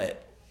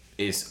 but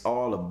it's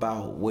all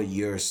about what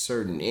your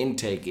certain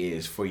intake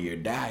is for your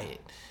diet,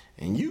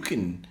 and you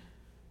can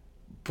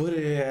put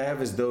it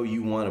as though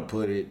you want to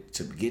put it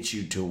to get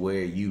you to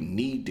where you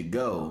need to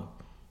go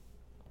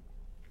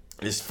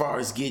as far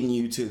as getting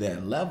you to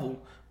that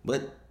level.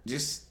 But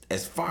just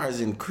as far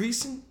as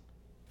increasing,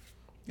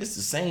 it's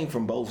the same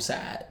from both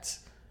sides.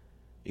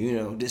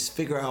 Just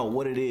figure out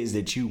what it is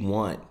that you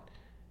want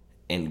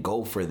and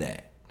go for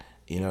that.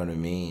 You know what I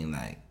mean?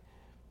 Like,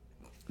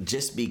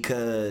 just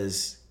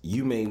because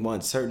you may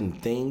want certain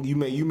things, you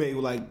may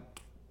like,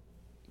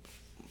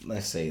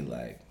 let's say,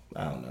 like,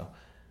 I don't know.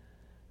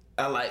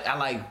 I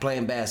like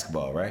playing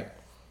basketball, right?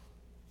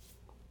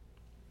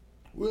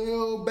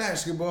 Well,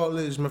 basketball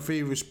is my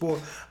favorite sport.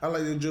 I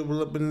like to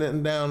dribble up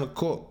and down the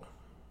court.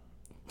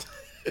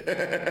 You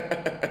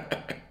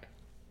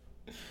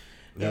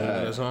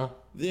know that song?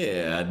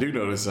 Yeah, I do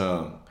know the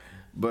song.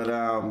 But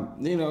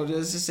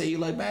just to say you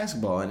like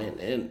basketball, and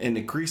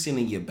increasing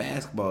in your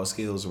basketball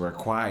skills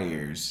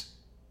requires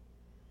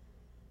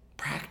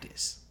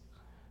practice.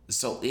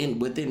 So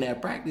within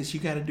that practice, you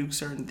got to do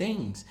certain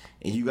things,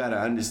 and you got to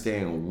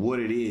understand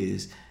what it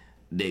is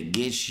that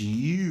gets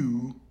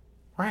you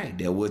right,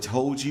 that what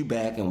holds you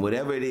back, and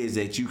whatever it is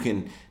that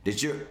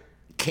you're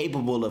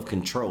capable of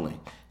controlling.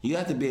 You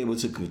have to be able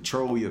to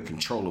control your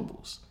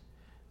controllables.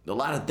 A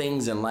lot of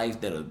things in life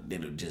that'll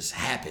just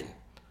happen.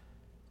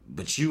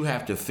 But you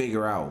have to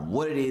figure out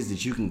what it is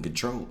that you can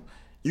control.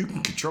 You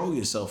can control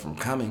yourself from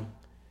coming.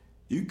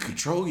 You can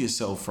control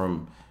yourself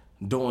from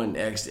doing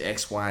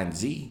X, Y, and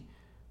Z.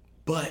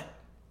 But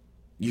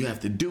you have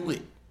to do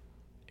it.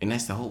 And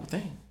that's the whole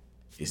thing.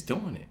 It's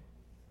doing it.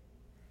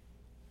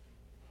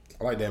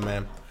 I like that,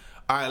 man.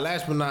 All right,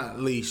 last but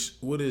not least,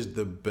 what is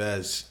the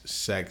best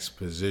sex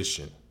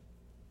position?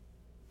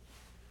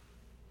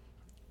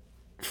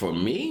 For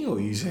me, or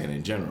you saying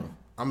in general?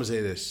 I'm going to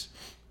say this.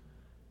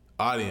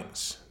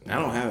 Audience. I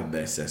don't have a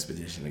best sex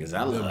position because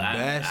I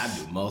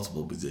do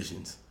multiple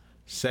positions.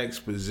 Sex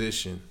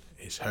position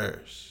is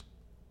hers.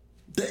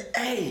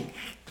 Hey,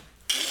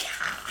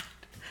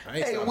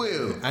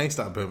 Will. I ain't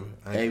stop pimping.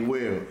 Hey,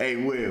 Will.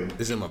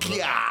 It's in my blood.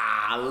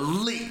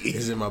 Golly.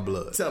 It's in my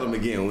blood. Tell them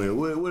again, Will.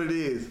 What it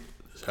is?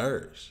 It's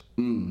hers.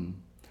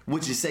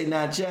 What you say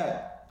now,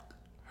 Jack?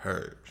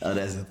 Hers. Oh,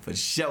 that's a for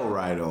sure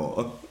right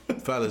on.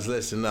 Fellas,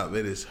 listen up.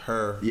 It is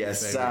her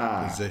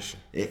favorite position.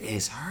 It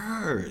is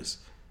hers.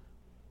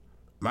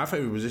 My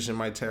favorite position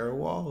might tear her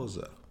walls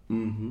up.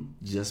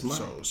 Just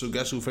mine. So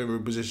guess who's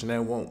favorite position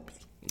that won't be?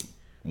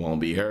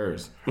 Won't be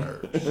hers.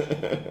 Hers.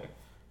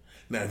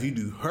 Now, if you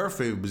do her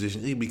favorite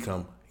position, it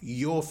become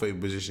your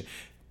favorite position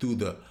through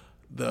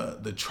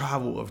the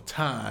travel of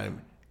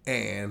time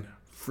and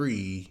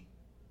free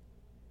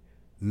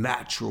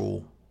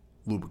natural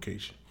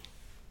lubrication.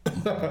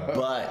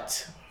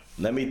 But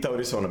let me throw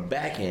this on the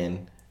back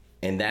end,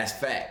 and that's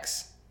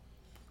facts.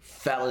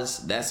 Fellas,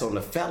 that's on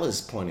the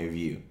fellas' point of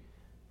view.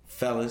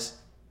 Fellas,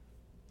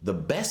 the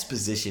best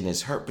position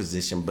is her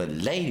position, but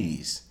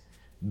ladies,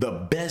 the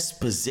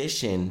best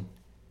position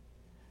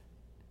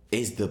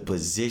is the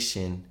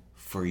position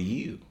for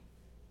you.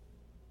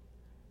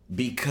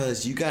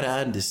 Because you gotta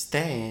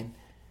understand,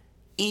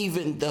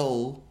 even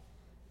though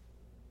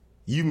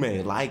you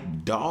may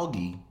like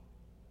doggy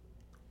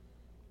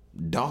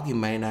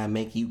may not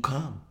make you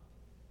come.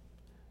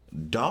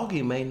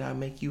 Doggy may not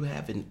make you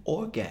have an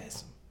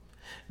orgasm.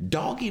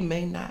 Doggy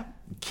may not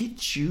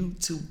get you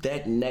to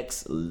that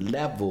next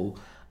level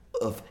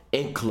of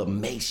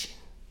inclination.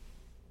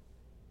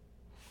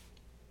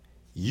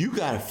 You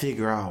gotta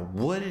figure out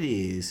what it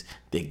is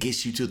that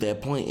gets you to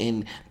that point,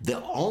 and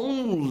the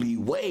only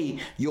way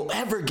you'll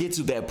ever get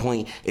to that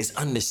point is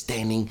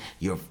understanding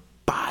your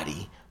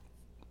body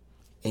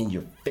and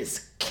your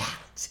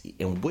physicality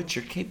and what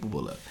you're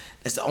capable of.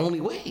 That's the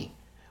only way.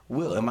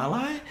 Will, am I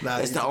lying? Nah,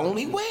 that's the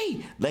only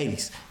way.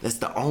 Ladies, that's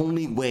the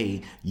only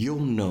way you'll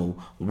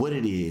know what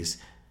it is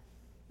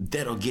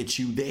that'll get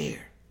you there.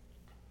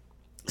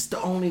 It's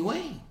the only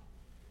way.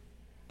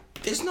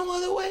 There's no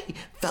other way.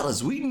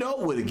 Fellas, we know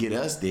what'll get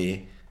us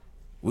there.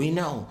 We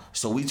know.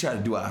 So we try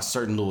to do our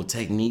certain little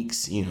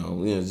techniques,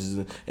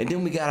 and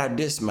then we got our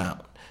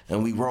dismount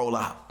and we roll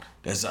out.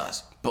 That's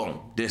us. Boom,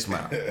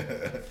 dismount.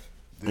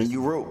 And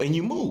you roll and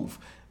you move.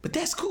 But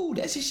that's cool.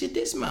 That's just your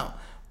dismount.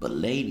 But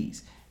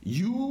ladies,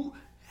 you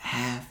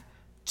have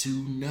to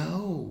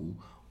know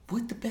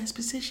what the best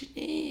position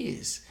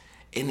is.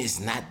 And it's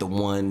not the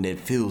one that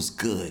feels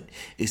good.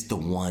 It's the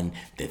one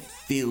that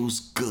feels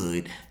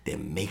good that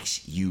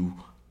makes you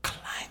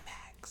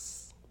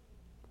climax.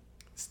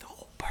 It's the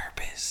whole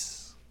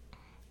purpose.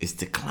 It's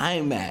the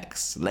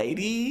climax,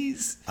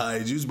 ladies. All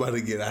right, you was about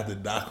to get out the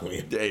dock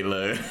when Hey,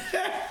 look.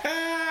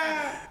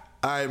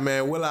 All right,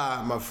 man.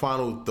 Well, my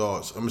final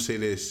thoughts. I'm gonna say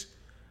this.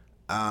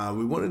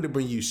 We wanted to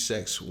bring you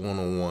sex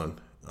 101.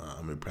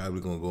 We're probably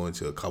gonna go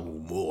into a couple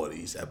more of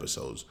these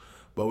episodes,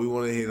 but we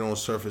want to hit it on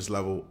surface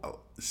level.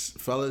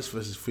 Fellas,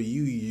 for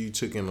you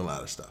took in a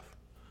lot of stuff.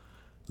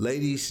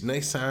 Ladies,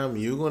 next time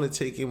you're gonna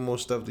take in more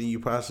stuff than you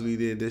possibly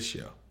did this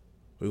show.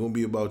 We're gonna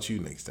be about you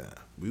next time.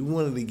 We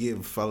wanted to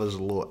give fellas a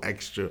little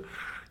extra,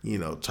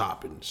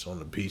 toppings on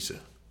the pizza,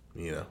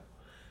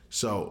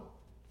 So,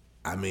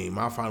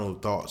 my final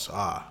thoughts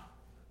are: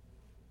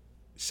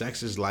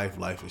 sex is life,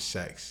 life is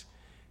sex.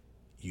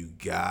 You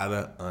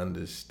gotta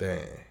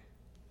understand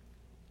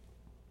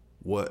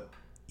what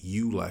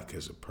you like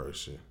as a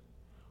person,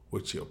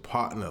 what your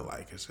partner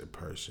like as a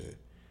person,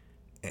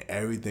 and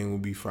everything will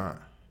be fine.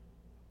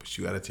 But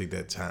you gotta take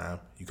that time.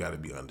 You gotta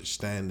be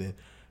understanding.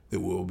 There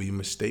will be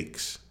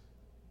mistakes.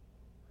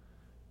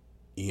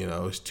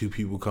 It's two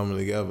people coming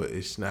together.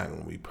 It's not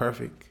gonna be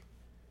perfect,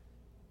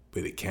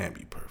 but it can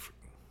be perfect.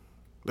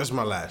 That's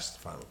my last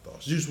final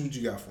thoughts. Just what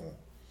you got for them.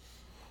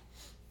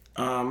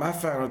 My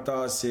final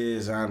thoughts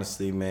is,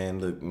 honestly, man,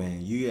 look,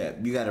 man, you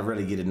got to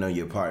really get to know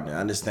your partner.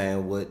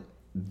 Understand what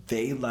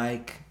they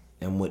like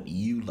and what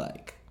you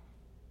like.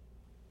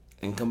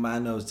 And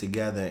combine those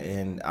together.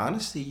 And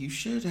honestly, you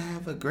should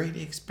have a great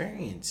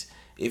experience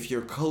if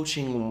you're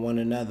coaching one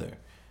another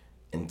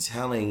and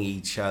telling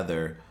each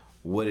other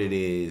what it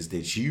is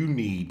that you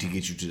need to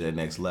get you to that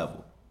next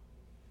level.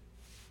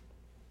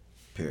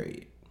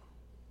 Period.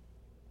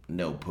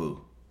 No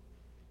poo.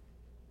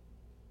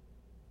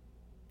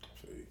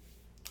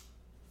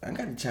 I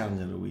got the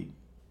challenge of the week.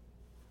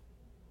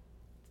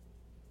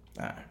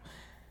 All right.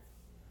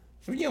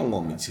 If you don't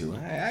want me to,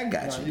 I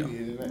got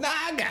you. Nah,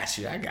 I got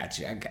you.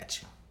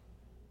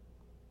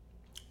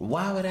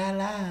 Why would I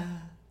lie?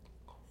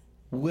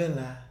 Will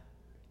I?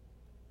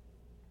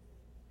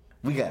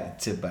 We got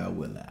to tip out,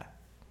 will I?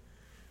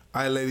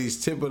 All right,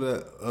 ladies, tip of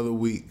the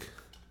week.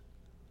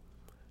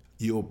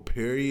 Your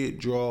period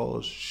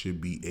draws should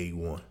be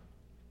A1.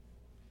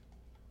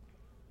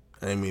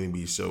 I didn't mean to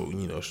be so,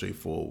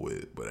 straightforward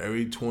with it. But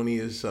every 20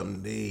 or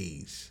something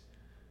days,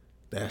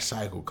 that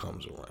cycle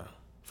comes around.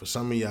 For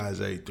some of y'all,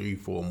 it's every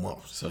 3-4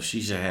 months. So she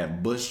should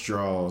have bush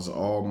draws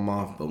all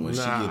month, but when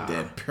she get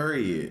that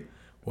period.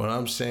 What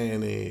I'm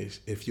saying is,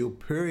 if your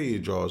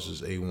period draws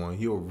is A1,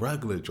 your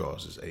regular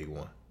draws is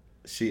A1.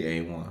 She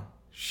A1.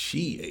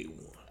 She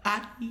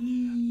A1.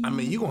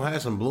 You going to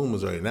have some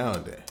bloomers every now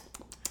and then.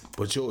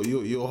 But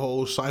your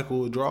whole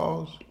cycle of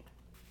draws,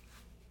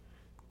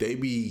 they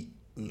be...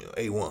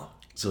 A1.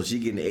 So she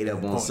getting ate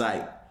up on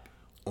site.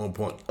 On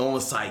point.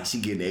 On site, she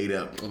getting ate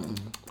up.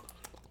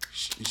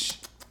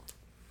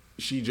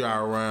 She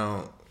drive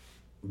around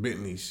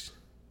Bentleys.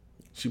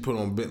 She put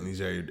on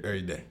Bentleys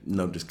every day.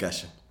 No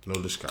discussion.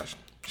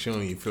 She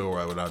don't even feel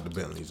right without the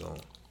Bentleys on.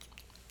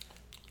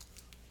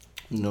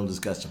 No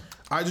discussion.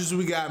 All right, just what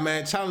we got,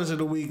 man. Challenge of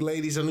the week.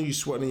 Ladies, I know you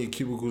sweating in your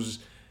cubicles,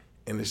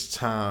 and it's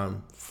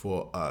time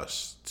for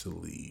us to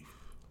leave.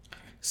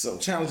 So,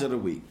 challenge of the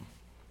week.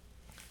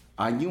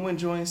 Are you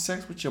enjoying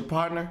sex with your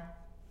partner?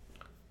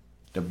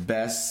 The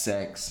best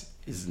sex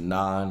is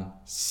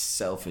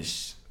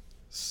non-selfish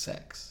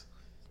sex.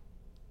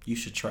 You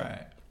should try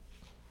it.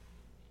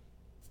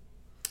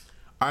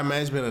 All right,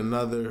 man, it's been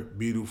another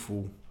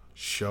beautiful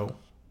show.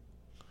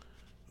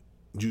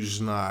 Juice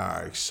and I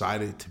are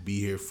excited to be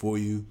here for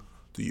you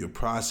through your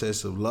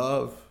process of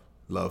love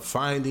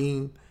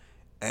finding,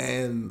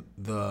 and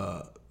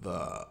the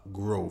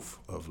growth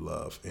of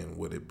love and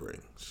what it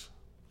brings.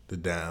 The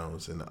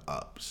downs and the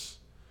ups,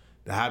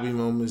 the happy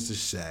moments, the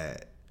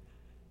sad.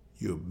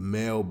 Your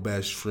male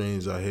best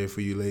friends are here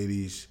for you,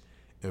 ladies.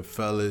 And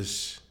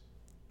fellas,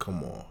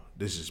 come on.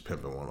 This is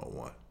Pimpin'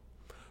 101.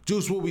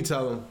 Juice, what we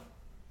tell them?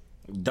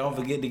 Don't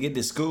forget to get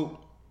the scoop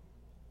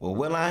with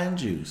Will I and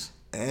Juice.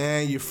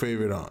 And your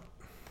favorite aunt.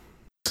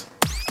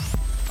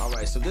 All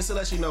right, so just to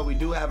let you know, we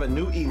do have a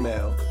new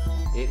email.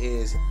 It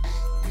is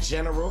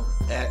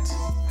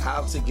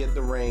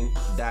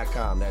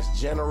general@howtogetthering.com. That's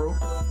general@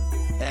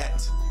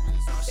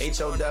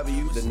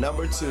 HOW, the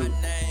number 2,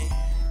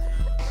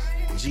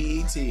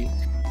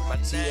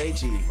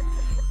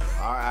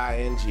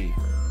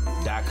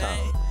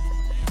 GETTHERING.com.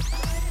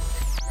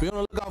 Be on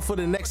the lookout for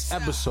the next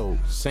episode.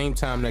 Same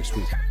time next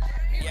week.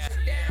 Yeah,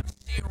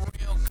 she a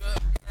real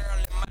good girl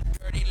in my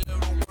dirty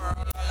little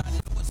world. All I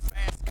knew was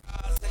fast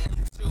cars and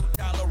them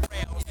 $2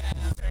 rails.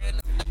 Turning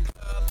up the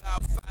club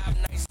about 5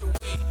 nights a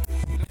week.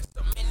 Met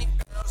so many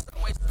girls,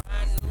 always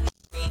find new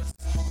sheets.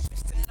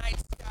 It's the night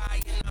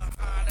sky in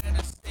the heart of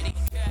the city.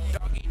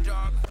 Doggy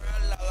dog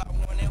girl, all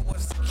I wanted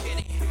was a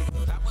kitty.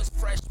 I was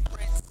fresh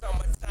prince,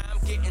 summertime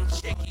getting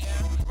chicky.